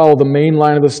 We need to follow the main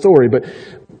line of the story.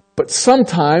 But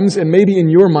sometimes, and maybe in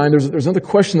your mind, there's another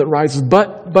question that rises,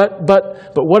 but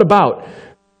what about?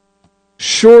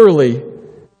 Surely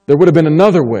there would have been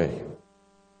another way.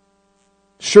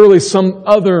 Surely some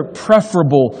other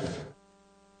preferable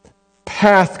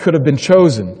path could have been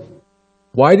chosen.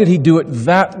 Why did he do it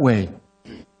that way?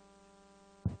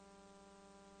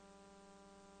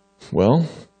 Well,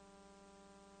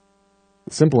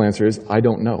 the simple answer is, I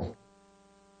don't know.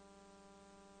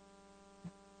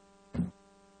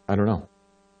 I don't know.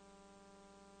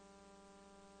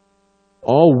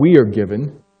 All we are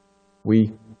given,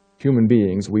 we human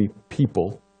beings, we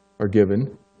people are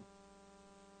given,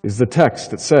 is the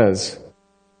text that says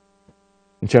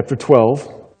in chapter 12,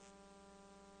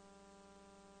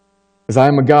 as I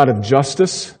am a God of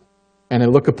justice, and I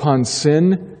look upon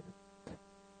sin,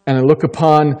 and I look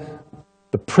upon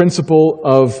the principle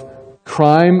of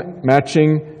crime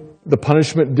matching the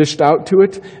punishment dished out to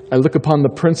it. I look upon the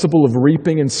principle of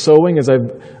reaping and sowing as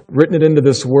I've written it into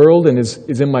this world and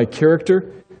is in my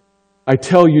character. I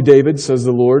tell you, David, says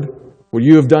the Lord, what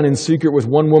you have done in secret with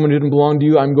one woman who didn't belong to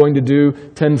you, I'm going to do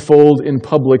tenfold in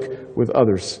public with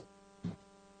others.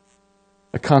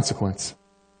 A consequence.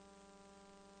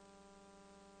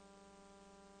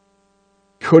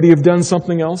 Could he have done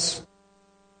something else?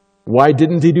 Why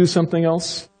didn't he do something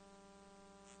else?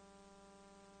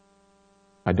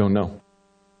 I don't know.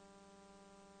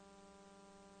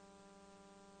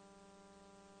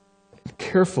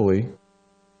 Carefully,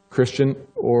 Christian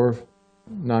or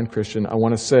non-Christian, I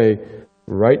want to say,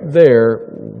 right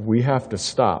there, we have to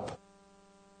stop.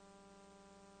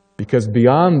 Because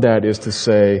beyond that is to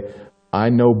say, I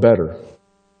know better.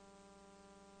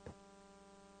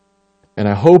 And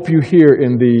I hope you hear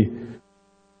in the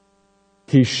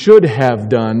he should have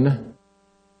done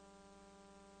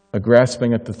a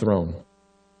grasping at the throne.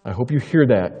 I hope you hear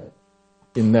that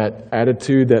in that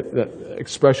attitude, that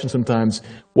expression sometimes.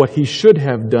 What he should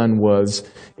have done was,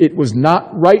 it was not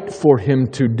right for him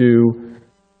to do.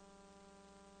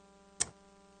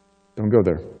 Don't go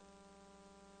there.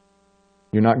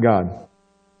 You're not God.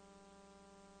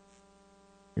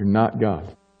 You're not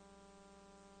God.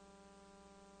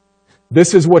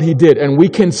 This is what he did, and we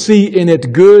can see in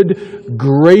it good,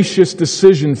 gracious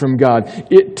decision from God.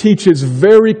 It teaches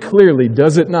very clearly,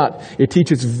 does it not? It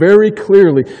teaches very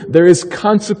clearly there is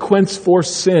consequence for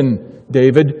sin,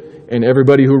 David, and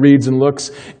everybody who reads and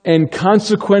looks. And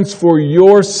consequence for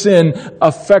your sin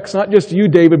affects not just you,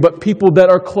 David, but people that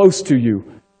are close to you.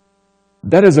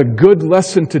 That is a good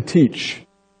lesson to teach.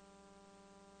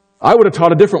 I would have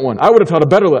taught a different one. I would have taught a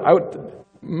better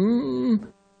lesson.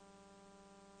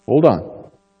 Hold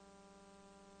on.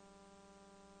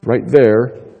 Right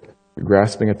there, you're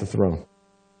grasping at the throne.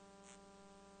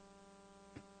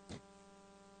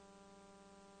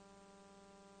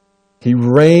 He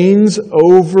reigns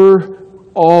over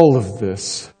all of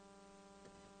this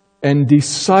and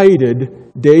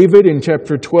decided, David, in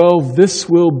chapter 12, this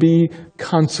will be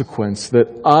consequence that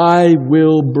I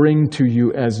will bring to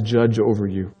you as judge over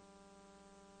you.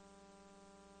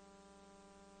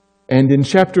 And in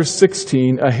chapter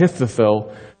 16,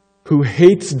 Ahithophel, who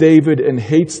hates David and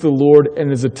hates the Lord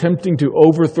and is attempting to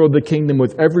overthrow the kingdom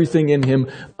with everything in him,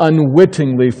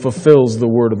 unwittingly fulfills the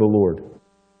word of the Lord.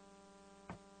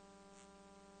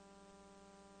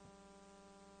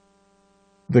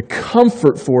 The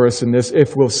comfort for us in this,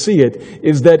 if we'll see it,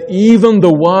 is that even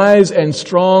the wise and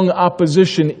strong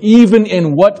opposition, even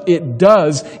in what it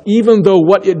does, even though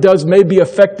what it does may be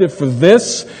effective for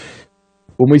this,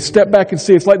 when we step back and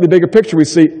see it's like the bigger picture, we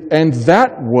see, and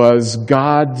that was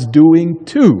God's doing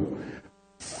too,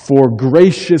 for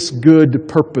gracious good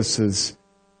purposes.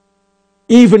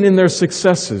 Even in their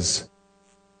successes,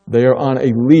 they are on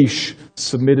a leash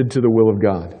submitted to the will of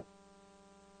God.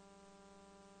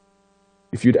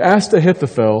 If you'd asked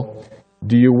Ahithophel,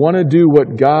 do you want to do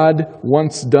what God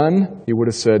wants done? He would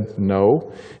have said,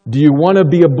 no. Do you want to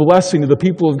be a blessing to the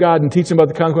people of God and teach them about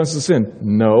the consequences of sin?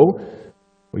 No.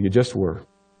 Well, you just were.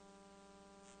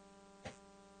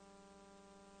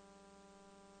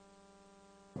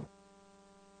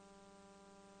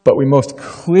 But we most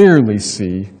clearly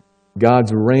see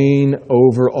God's reign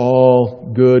over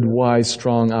all good, wise,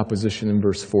 strong opposition in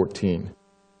verse 14,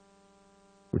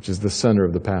 which is the center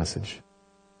of the passage.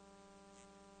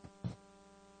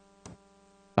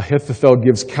 Ahithophel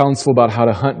gives counsel about how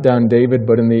to hunt down David,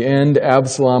 but in the end,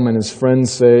 Absalom and his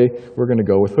friends say, we're going to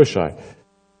go with Hushai.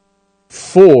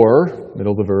 For,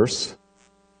 middle of the verse,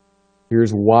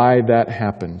 here's why that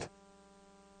happened.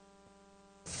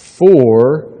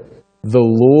 For the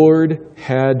Lord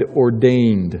had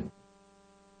ordained.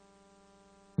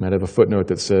 Might have a footnote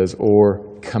that says,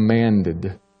 or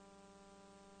commanded.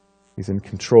 He's in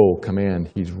control, command.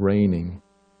 He's reigning.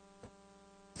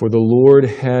 For the Lord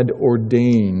had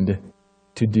ordained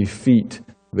to defeat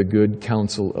the good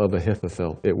counsel of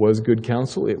Ahithophel. It was good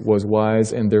counsel, it was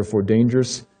wise and therefore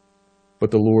dangerous, but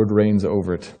the Lord reigns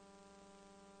over it.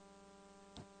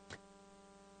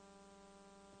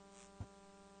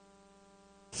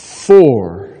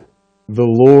 For the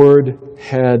Lord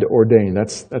had ordained.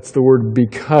 That's the word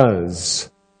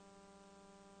because.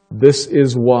 This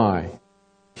is why.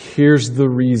 Here's the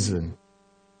reason.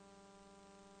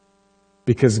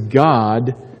 Because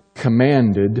God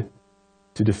commanded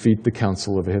to defeat the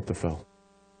counsel of Ahithophel.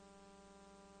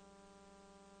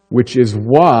 Which is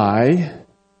why,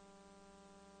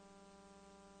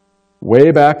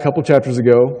 way back a couple chapters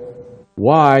ago,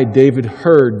 why David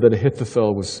heard that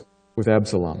Ahithophel was with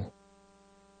Absalom.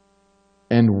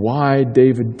 And why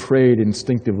David prayed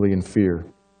instinctively in fear.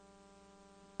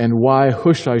 And why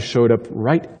Hushai showed up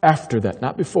right after that,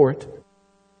 not before it,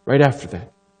 right after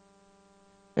that.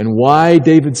 And why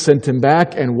David sent him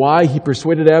back, and why he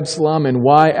persuaded Absalom, and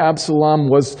why Absalom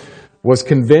was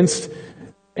convinced.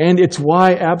 And it's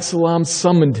why Absalom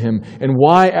summoned him, and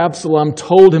why Absalom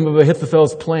told him of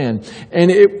Ahithophel's plan.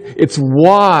 And it's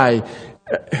why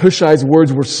Hushai's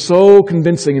words were so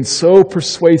convincing and so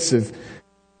persuasive,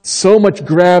 so much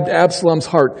grabbed Absalom's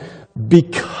heart,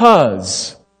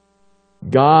 because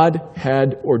God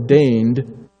had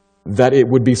ordained that it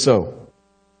would be so.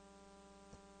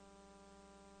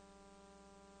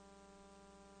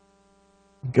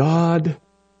 God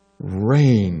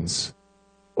reigns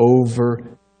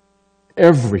over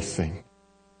everything.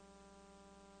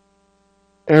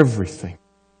 Everything.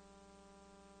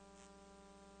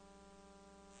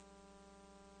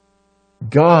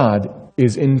 God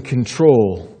is in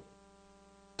control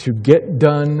to get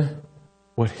done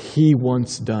what He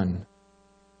wants done.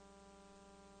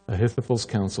 Ahithophel's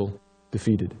counsel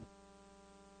defeated.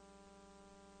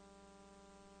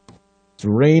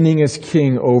 Reigning as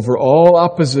king over all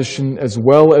opposition as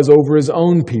well as over his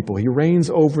own people. He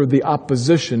reigns over the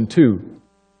opposition too.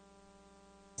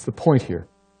 That's the point here.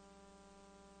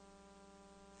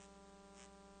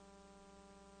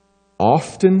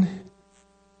 Often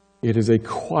it is a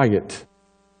quiet,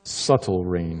 subtle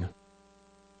reign.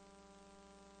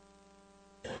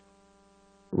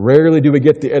 Rarely do we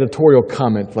get the editorial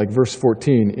comment like verse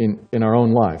 14 in our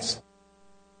own lives.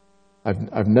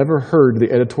 I've never heard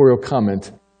the editorial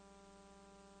comment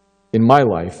in my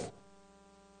life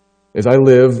as I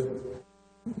live,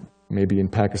 maybe in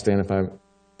Pakistan if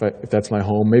that's my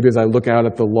home, maybe as I look out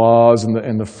at the laws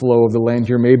and the flow of the land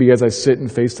here, maybe as I sit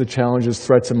and face the challenges,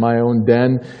 threats in my own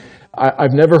den.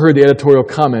 I've never heard the editorial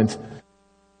comment,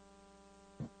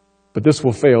 but this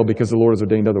will fail because the Lord has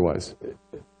ordained otherwise.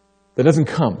 That doesn't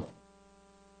come.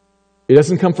 It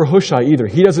doesn't come for Hushai either.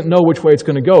 He doesn't know which way it's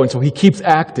going to go, and so he keeps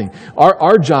acting.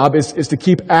 Our job is to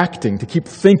keep acting, to keep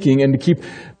thinking, and to keep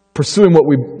pursuing what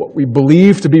we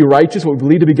believe to be righteous, what we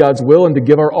believe to be God's will, and to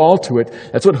give our all to it.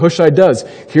 That's what Hushai does.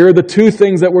 Here are the two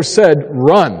things that were said.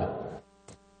 Run.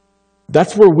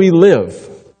 That's where we live.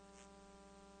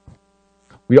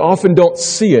 We often don't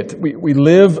see it. We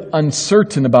live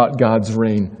uncertain about God's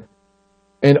reign.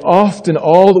 And often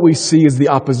all that we see is the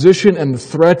opposition and the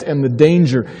threat and the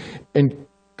danger. And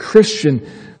Christian,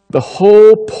 the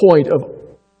whole point of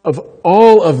of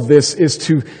all of this is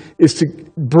to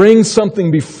bring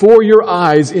something before your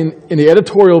eyes in the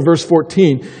editorial, verse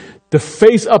 14, to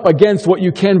face up against what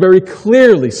you can very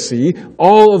clearly see,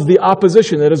 all of the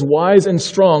opposition that is wise and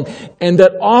strong, and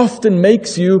that often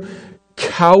makes you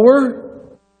cower,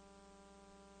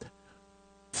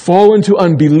 fall into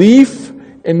unbelief,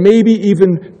 and maybe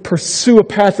even pursue a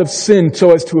path of sin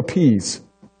so as to appease.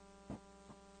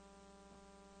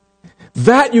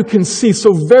 That you can see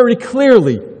so very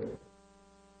clearly.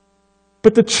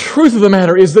 But the truth of the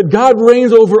matter is that God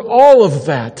reigns over all of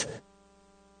that.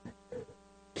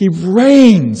 He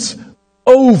reigns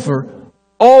over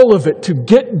all of it to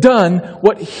get done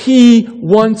what He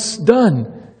wants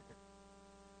done.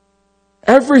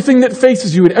 Everything that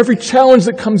faces you and every challenge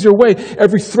that comes your way,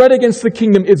 every threat against the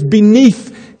kingdom is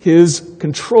beneath His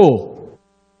control.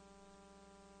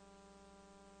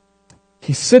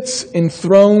 He sits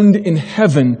enthroned in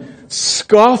heaven,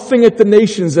 scoffing at the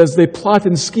nations as they plot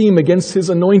and scheme against His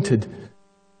anointed.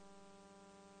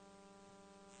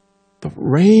 The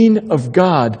reign of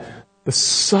God, the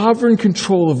sovereign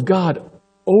control of God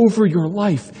over your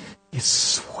life is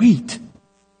sweet.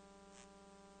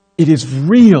 It is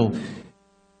real.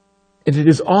 And it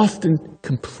is often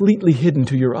completely hidden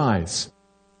to your eyes.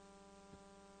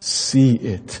 See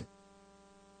it.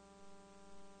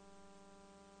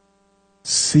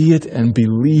 See it and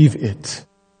believe it.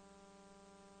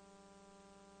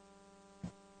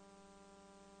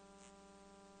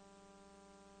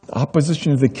 The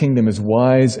opposition of the kingdom is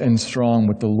wise and strong,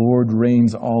 but the Lord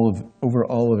reigns over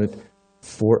all of it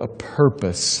for a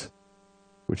purpose,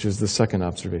 which is the second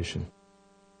observation.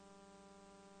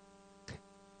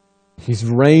 He's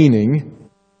reigning,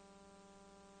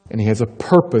 and He has a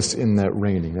purpose in that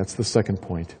reigning. That's the second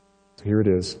point. So here it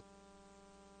is.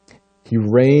 He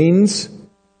reigns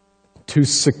to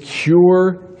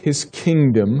secure His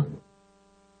kingdom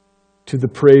to the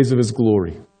praise of His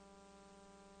glory.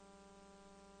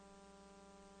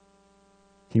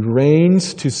 He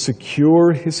reigns to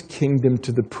secure His kingdom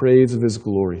to the praise of His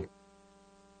glory.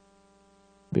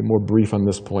 I'll be more brief on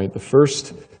this point. The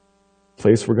first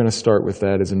place we're going to start with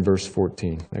that is in verse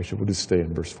 14. Actually, we'll just stay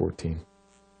in verse 14. We've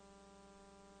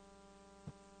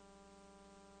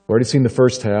already seen the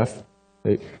first half.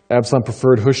 Absalom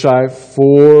preferred Hushai,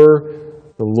 for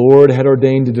the Lord had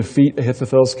ordained to defeat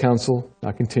Ahithophel's counsel.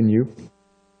 Now continue.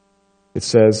 It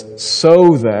says,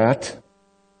 so that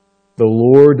the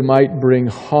Lord might bring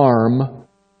harm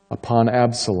upon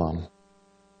Absalom.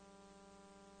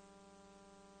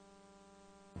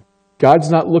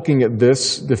 God's not looking at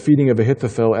this defeating of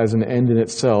Ahithophel as an end in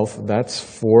itself. That's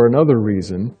for another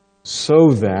reason,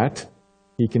 so that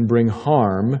He can bring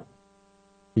harm,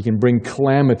 He can bring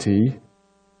calamity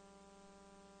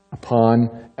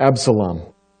upon Absalom.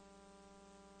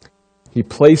 He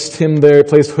placed him there,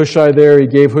 placed Hushai there, He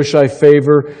gave Hushai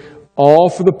favor, all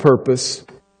for the purpose,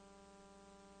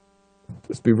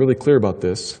 let's be really clear about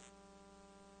this,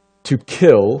 to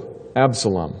kill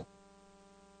Absalom.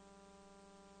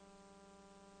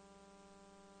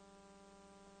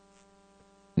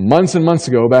 Months and months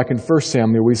ago, back in 1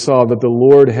 Samuel, we saw that the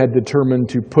Lord had determined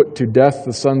to put to death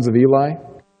the sons of Eli.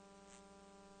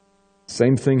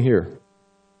 Same thing here.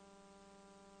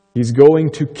 He's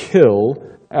going to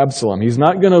kill Absalom. He's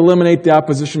not going to eliminate the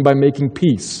opposition by making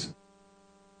peace,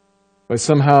 by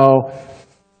somehow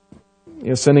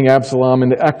sending Absalom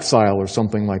into exile or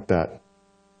something like that.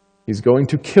 He's going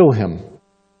to kill him.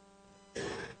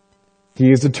 He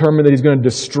is determined that He's going to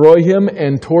destroy him,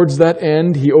 and towards that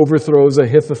end, He overthrows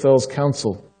Ahithophel's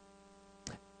counsel.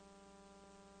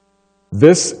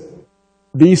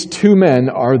 These two men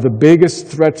are the biggest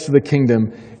threats to the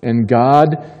kingdom, and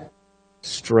God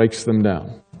strikes them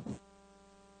down.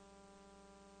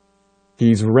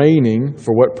 He's reigning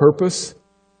for what purpose?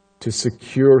 To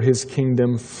secure His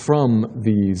kingdom from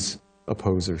these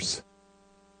opposers.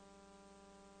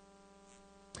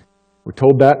 We're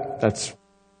told that's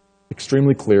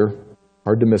extremely clear.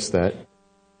 Hard to miss that.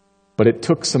 But it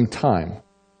took some time.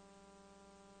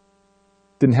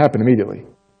 Didn't happen immediately.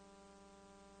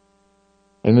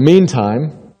 In the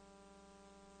meantime,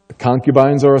 the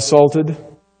concubines are assaulted.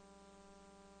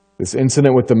 This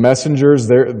incident with the messengers,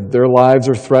 their lives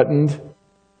are threatened.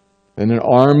 And an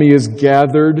army is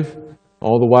gathered.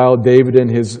 All the while, David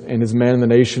and his men and the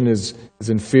nation is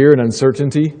in fear and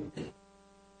uncertainty.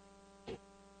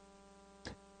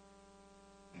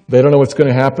 They don't know what's going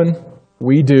to happen.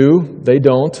 We do. They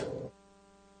don't.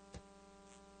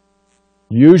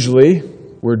 Usually,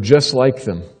 we're just like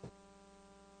them.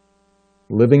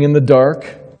 Living in the dark,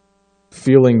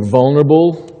 feeling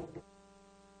vulnerable,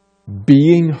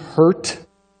 being hurt,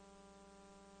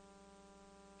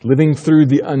 living through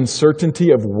the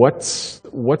uncertainty of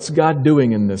what's God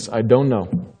doing in this? I don't know.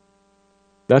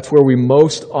 That's where we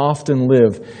most often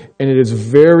live. And it is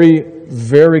very,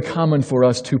 very common for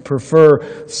us to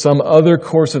prefer some other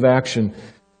course of action.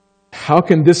 How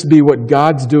can this be what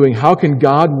God's doing? How can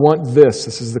God want this?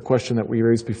 This is the question that we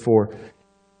raised before.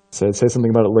 Say something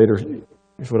about it later.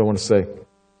 Here's what I want to say.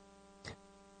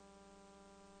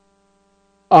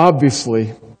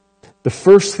 Obviously, the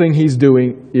first thing he's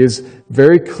doing is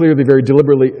very clearly, very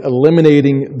deliberately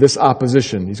eliminating this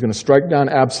opposition. He's going to strike down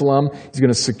Absalom. He's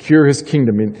going to secure his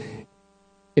kingdom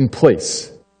in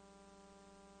place.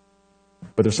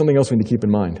 But there's something else we need to keep in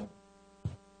mind.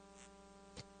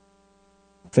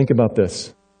 Think about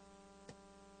this.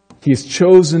 He's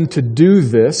chosen to do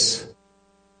this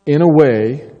in a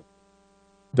way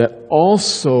that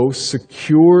also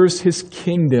secures his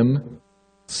kingdom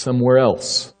somewhere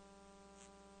else.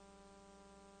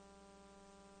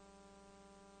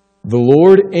 The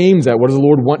Lord aims at, what does the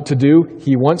Lord want to do?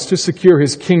 He wants to secure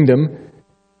his kingdom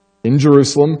in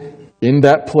Jerusalem, in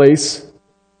that place,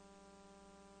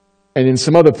 and in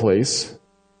some other place,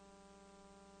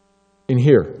 in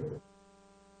here.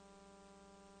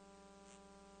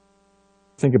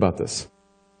 Think about this.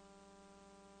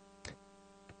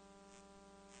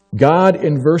 God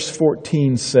in verse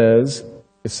 14 says,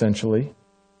 essentially,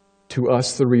 to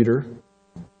us, the reader,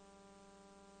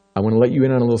 I want to let you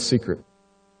in on a little secret.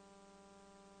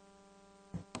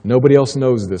 Nobody else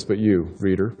knows this but you,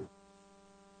 reader. I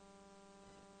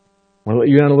want to let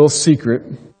you in on a little secret.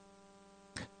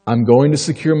 I'm going to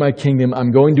secure my kingdom.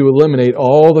 I'm going to eliminate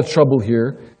all the trouble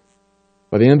here.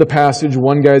 By the end of the passage,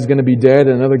 one guy is going to be dead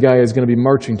and another guy is going to be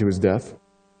marching to his death.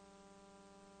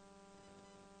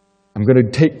 I'm going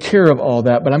to take care of all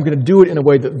that, but I'm going to do it in a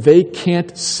way that they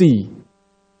can't see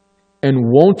and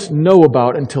won't know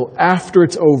about until after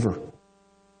it's over.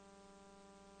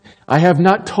 I have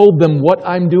not told them what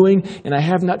I'm doing, and I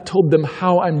have not told them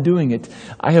how I'm doing it.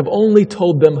 I have only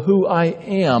told them who I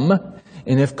am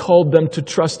and have called them to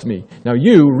trust me. Now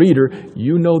you, reader,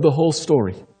 you know the whole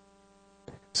story.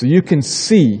 So you can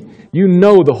see, you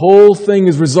know the whole thing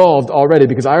is resolved already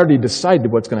because I already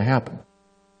decided what's going to happen.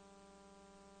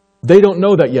 They don't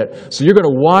know that yet. So you're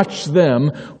going to watch them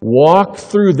walk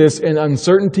through this in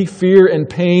uncertainty, fear, and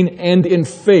pain, and in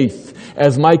faith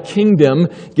as my kingdom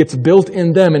gets built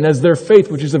in them and as their faith,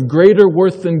 which is of greater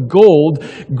worth than gold,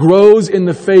 grows in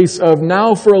the face of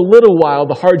now for a little while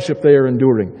the hardship they are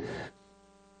enduring.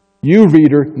 You,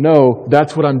 reader, know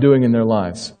that's what I'm doing in their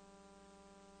lives.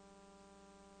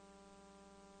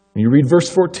 When you read verse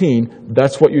 14,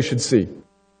 that's what you should see.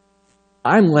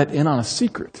 I'm let in on a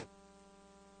secret.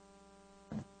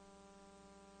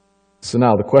 So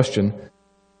now the question,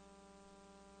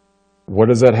 what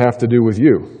does that have to do with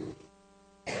you?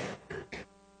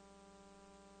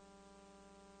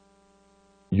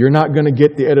 You're not going to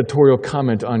get the editorial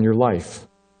comment on your life,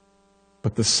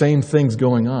 but the same thing's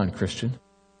going on, Christian.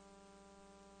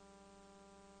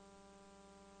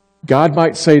 God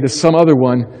might say to some other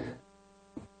one,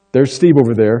 there's Steve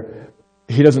over there.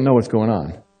 He doesn't know what's going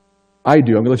on. I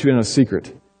do. I'm going to let you in on a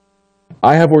secret.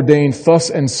 I have ordained thus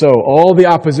and so. All the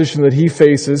opposition that he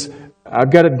faces, I've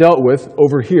got it dealt with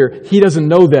over here. He doesn't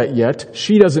know that yet.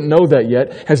 She doesn't know that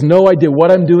yet. Has no idea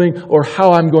what I'm doing or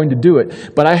how I'm going to do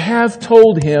it. But I have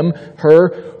told him, her,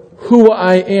 who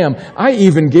I am. I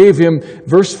even gave him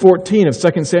verse 14 of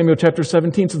 2 Samuel chapter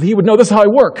 17 so that he would know this is how I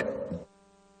work.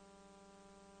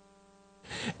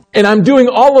 And I'm doing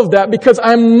all of that because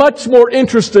I'm much more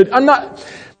interested.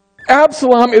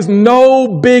 Absalom is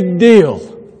no big deal.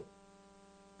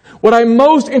 What I'm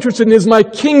most interested in is my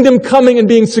kingdom coming and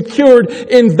being secured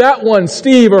in that one,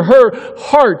 Steve or her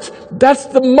heart. That's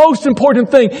the most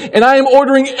important thing. And I am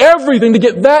ordering everything to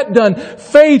get that done.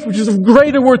 Faith, which is of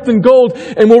greater worth than gold,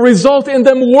 and will result in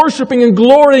them worshiping and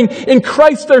glorying in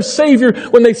Christ their Savior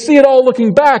when they see it all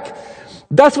looking back.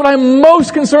 That's what I'm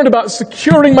most concerned about,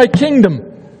 securing my kingdom.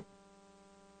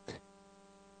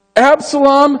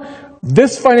 Absalom,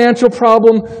 this financial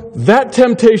problem, that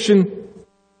temptation,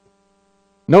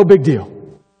 no big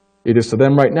deal. It is to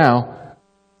them right now,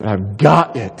 but I've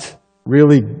got it.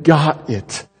 Really got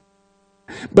it.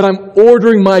 But I'm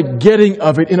ordering my getting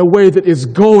of it in a way that is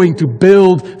going to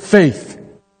build faith.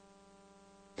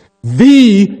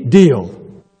 The deal.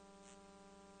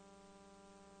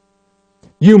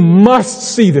 You must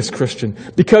see this, Christian,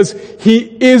 because he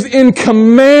is in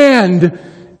command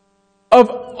of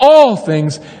all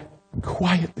things,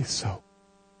 quietly so.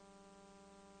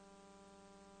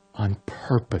 On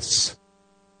purpose.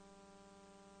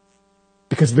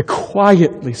 Because the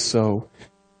quietly so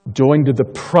joined to the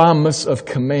promise of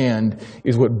command,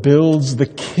 is what builds the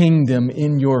kingdom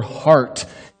in your heart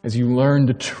as you learn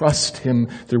to trust Him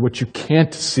through what you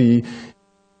can't see,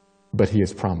 but He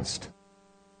has promised.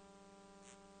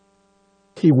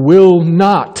 He will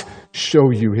not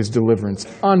show you His deliverance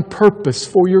on purpose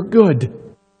for your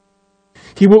good.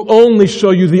 He will only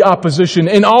show you the opposition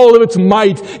in all of its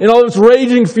might, in all of its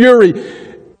raging fury.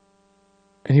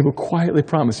 And He will quietly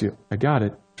promise you, I got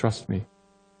it, trust me.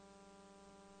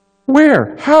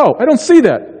 Where? How? I don't see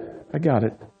that. I got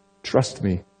it, trust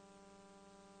me.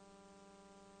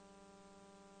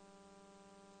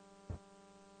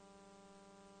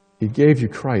 He gave you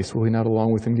Christ. Will He not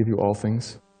along with Him give you all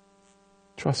things?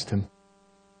 Trust Him.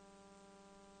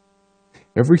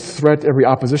 Every threat, every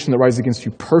opposition that rises against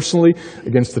you personally,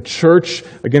 against the church,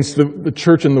 against the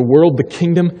church and the world, the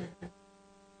kingdom,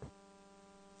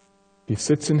 He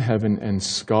sits in heaven and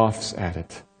scoffs at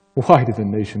it. Why do the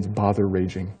nations bother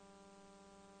raging?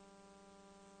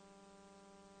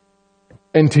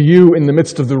 And to you, in the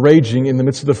midst of the raging, in the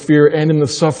midst of the fear and in the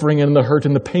suffering and the hurt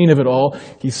and the pain of it all,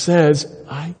 He says,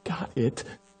 I got it.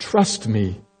 Trust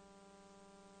me.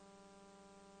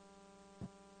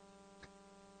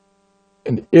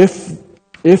 And if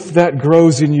that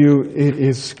grows in you, it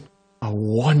is a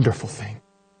wonderful thing.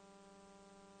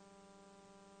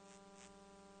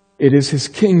 It is His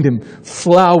kingdom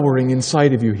flowering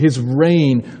inside of you, His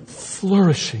reign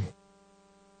flourishing,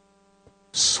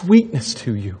 sweetness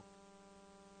to you.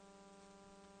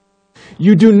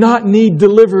 You do not need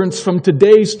deliverance from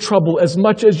today's trouble as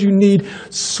much as you need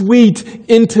sweet,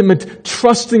 intimate,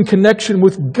 trusting connection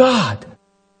with God.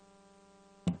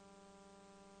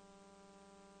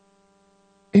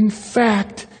 In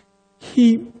fact,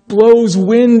 He blows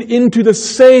wind into the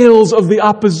sails of the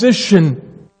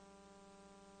opposition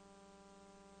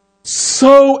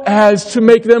so as to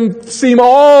make them seem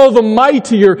all the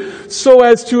mightier, so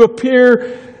as to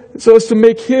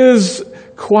make His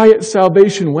quiet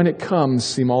salvation, when it comes,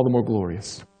 seem all the more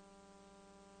glorious.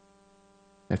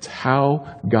 That's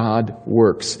how God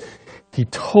works. He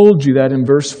told you that in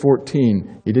verse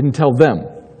 14. He didn't tell them.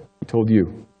 He told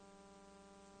you.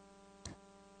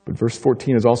 But verse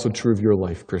 14 is also true of your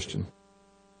life, Christian.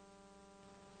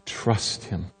 Trust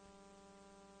Him.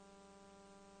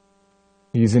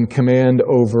 He's in command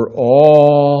over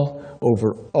all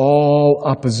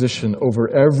opposition, over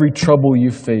every trouble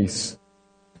you face.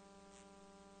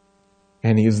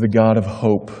 And He is the God of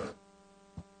hope,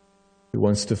 who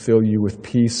wants to fill you with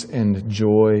peace and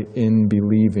joy in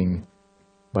believing.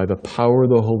 By the power of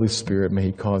the Holy Spirit, may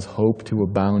He cause hope to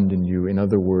abound in you. In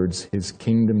other words, His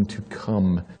kingdom to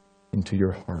come into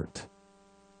your heart.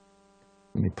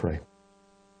 Let me pray.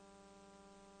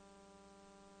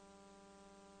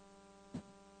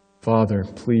 Father,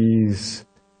 please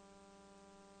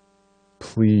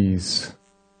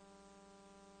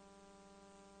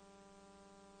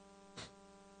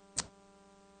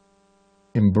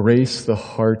embrace the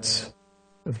hearts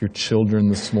of your children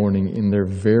this morning in their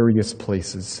various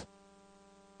places.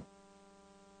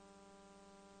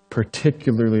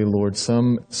 Particularly, Lord,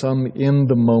 some in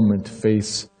the moment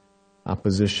face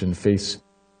opposition, face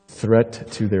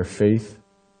threat to their faith,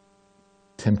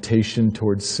 temptation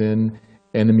towards sin,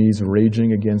 enemies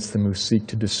raging against them who seek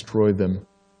to destroy them.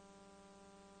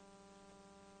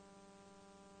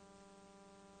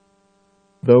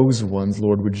 Those ones,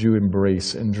 Lord, would you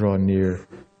embrace and draw near?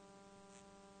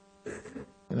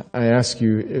 And I ask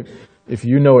you, if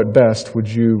you know it best, would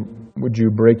you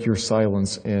break your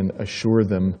silence and assure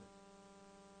them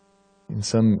in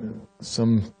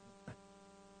some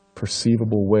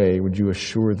perceivable way, would you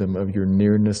assure them of your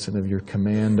nearness and of your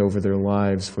command over their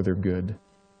lives for their good?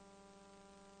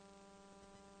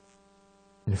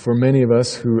 And for many of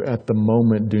us who at the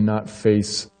moment do not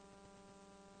face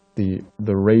the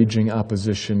raging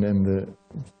opposition and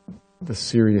the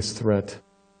serious threat,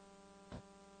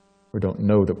 or don't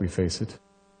know that we face it,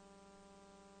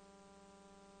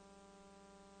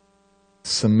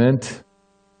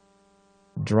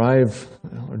 drive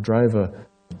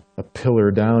a pillar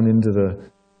down into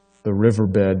the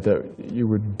riverbed, that you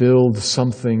would build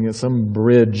something, some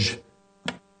bridge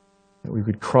that we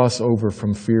could cross over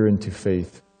from fear into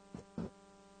faith.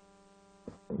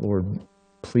 Lord,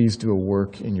 please do a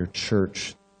work in your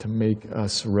church to make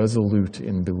us resolute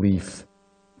in belief.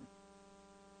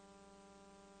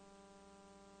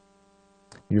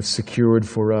 You've secured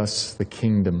for us the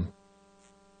kingdom.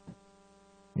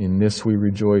 In this we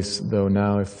rejoice, though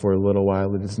now, if for a little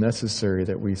while it is necessary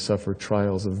that we suffer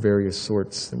trials of various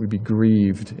sorts, that we be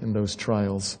grieved in those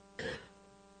trials.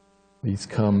 These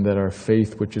come that our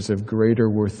faith, which is of greater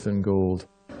worth than gold,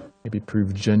 may be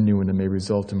proved genuine and may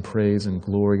result in praise and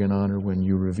glory and honor when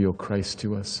you reveal Christ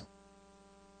to us.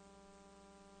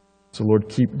 So Lord,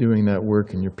 keep doing that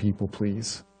work in your people,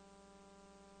 please.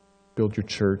 Build your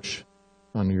church,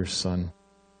 honor your Son.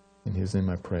 In his name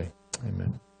I pray.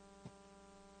 Amen.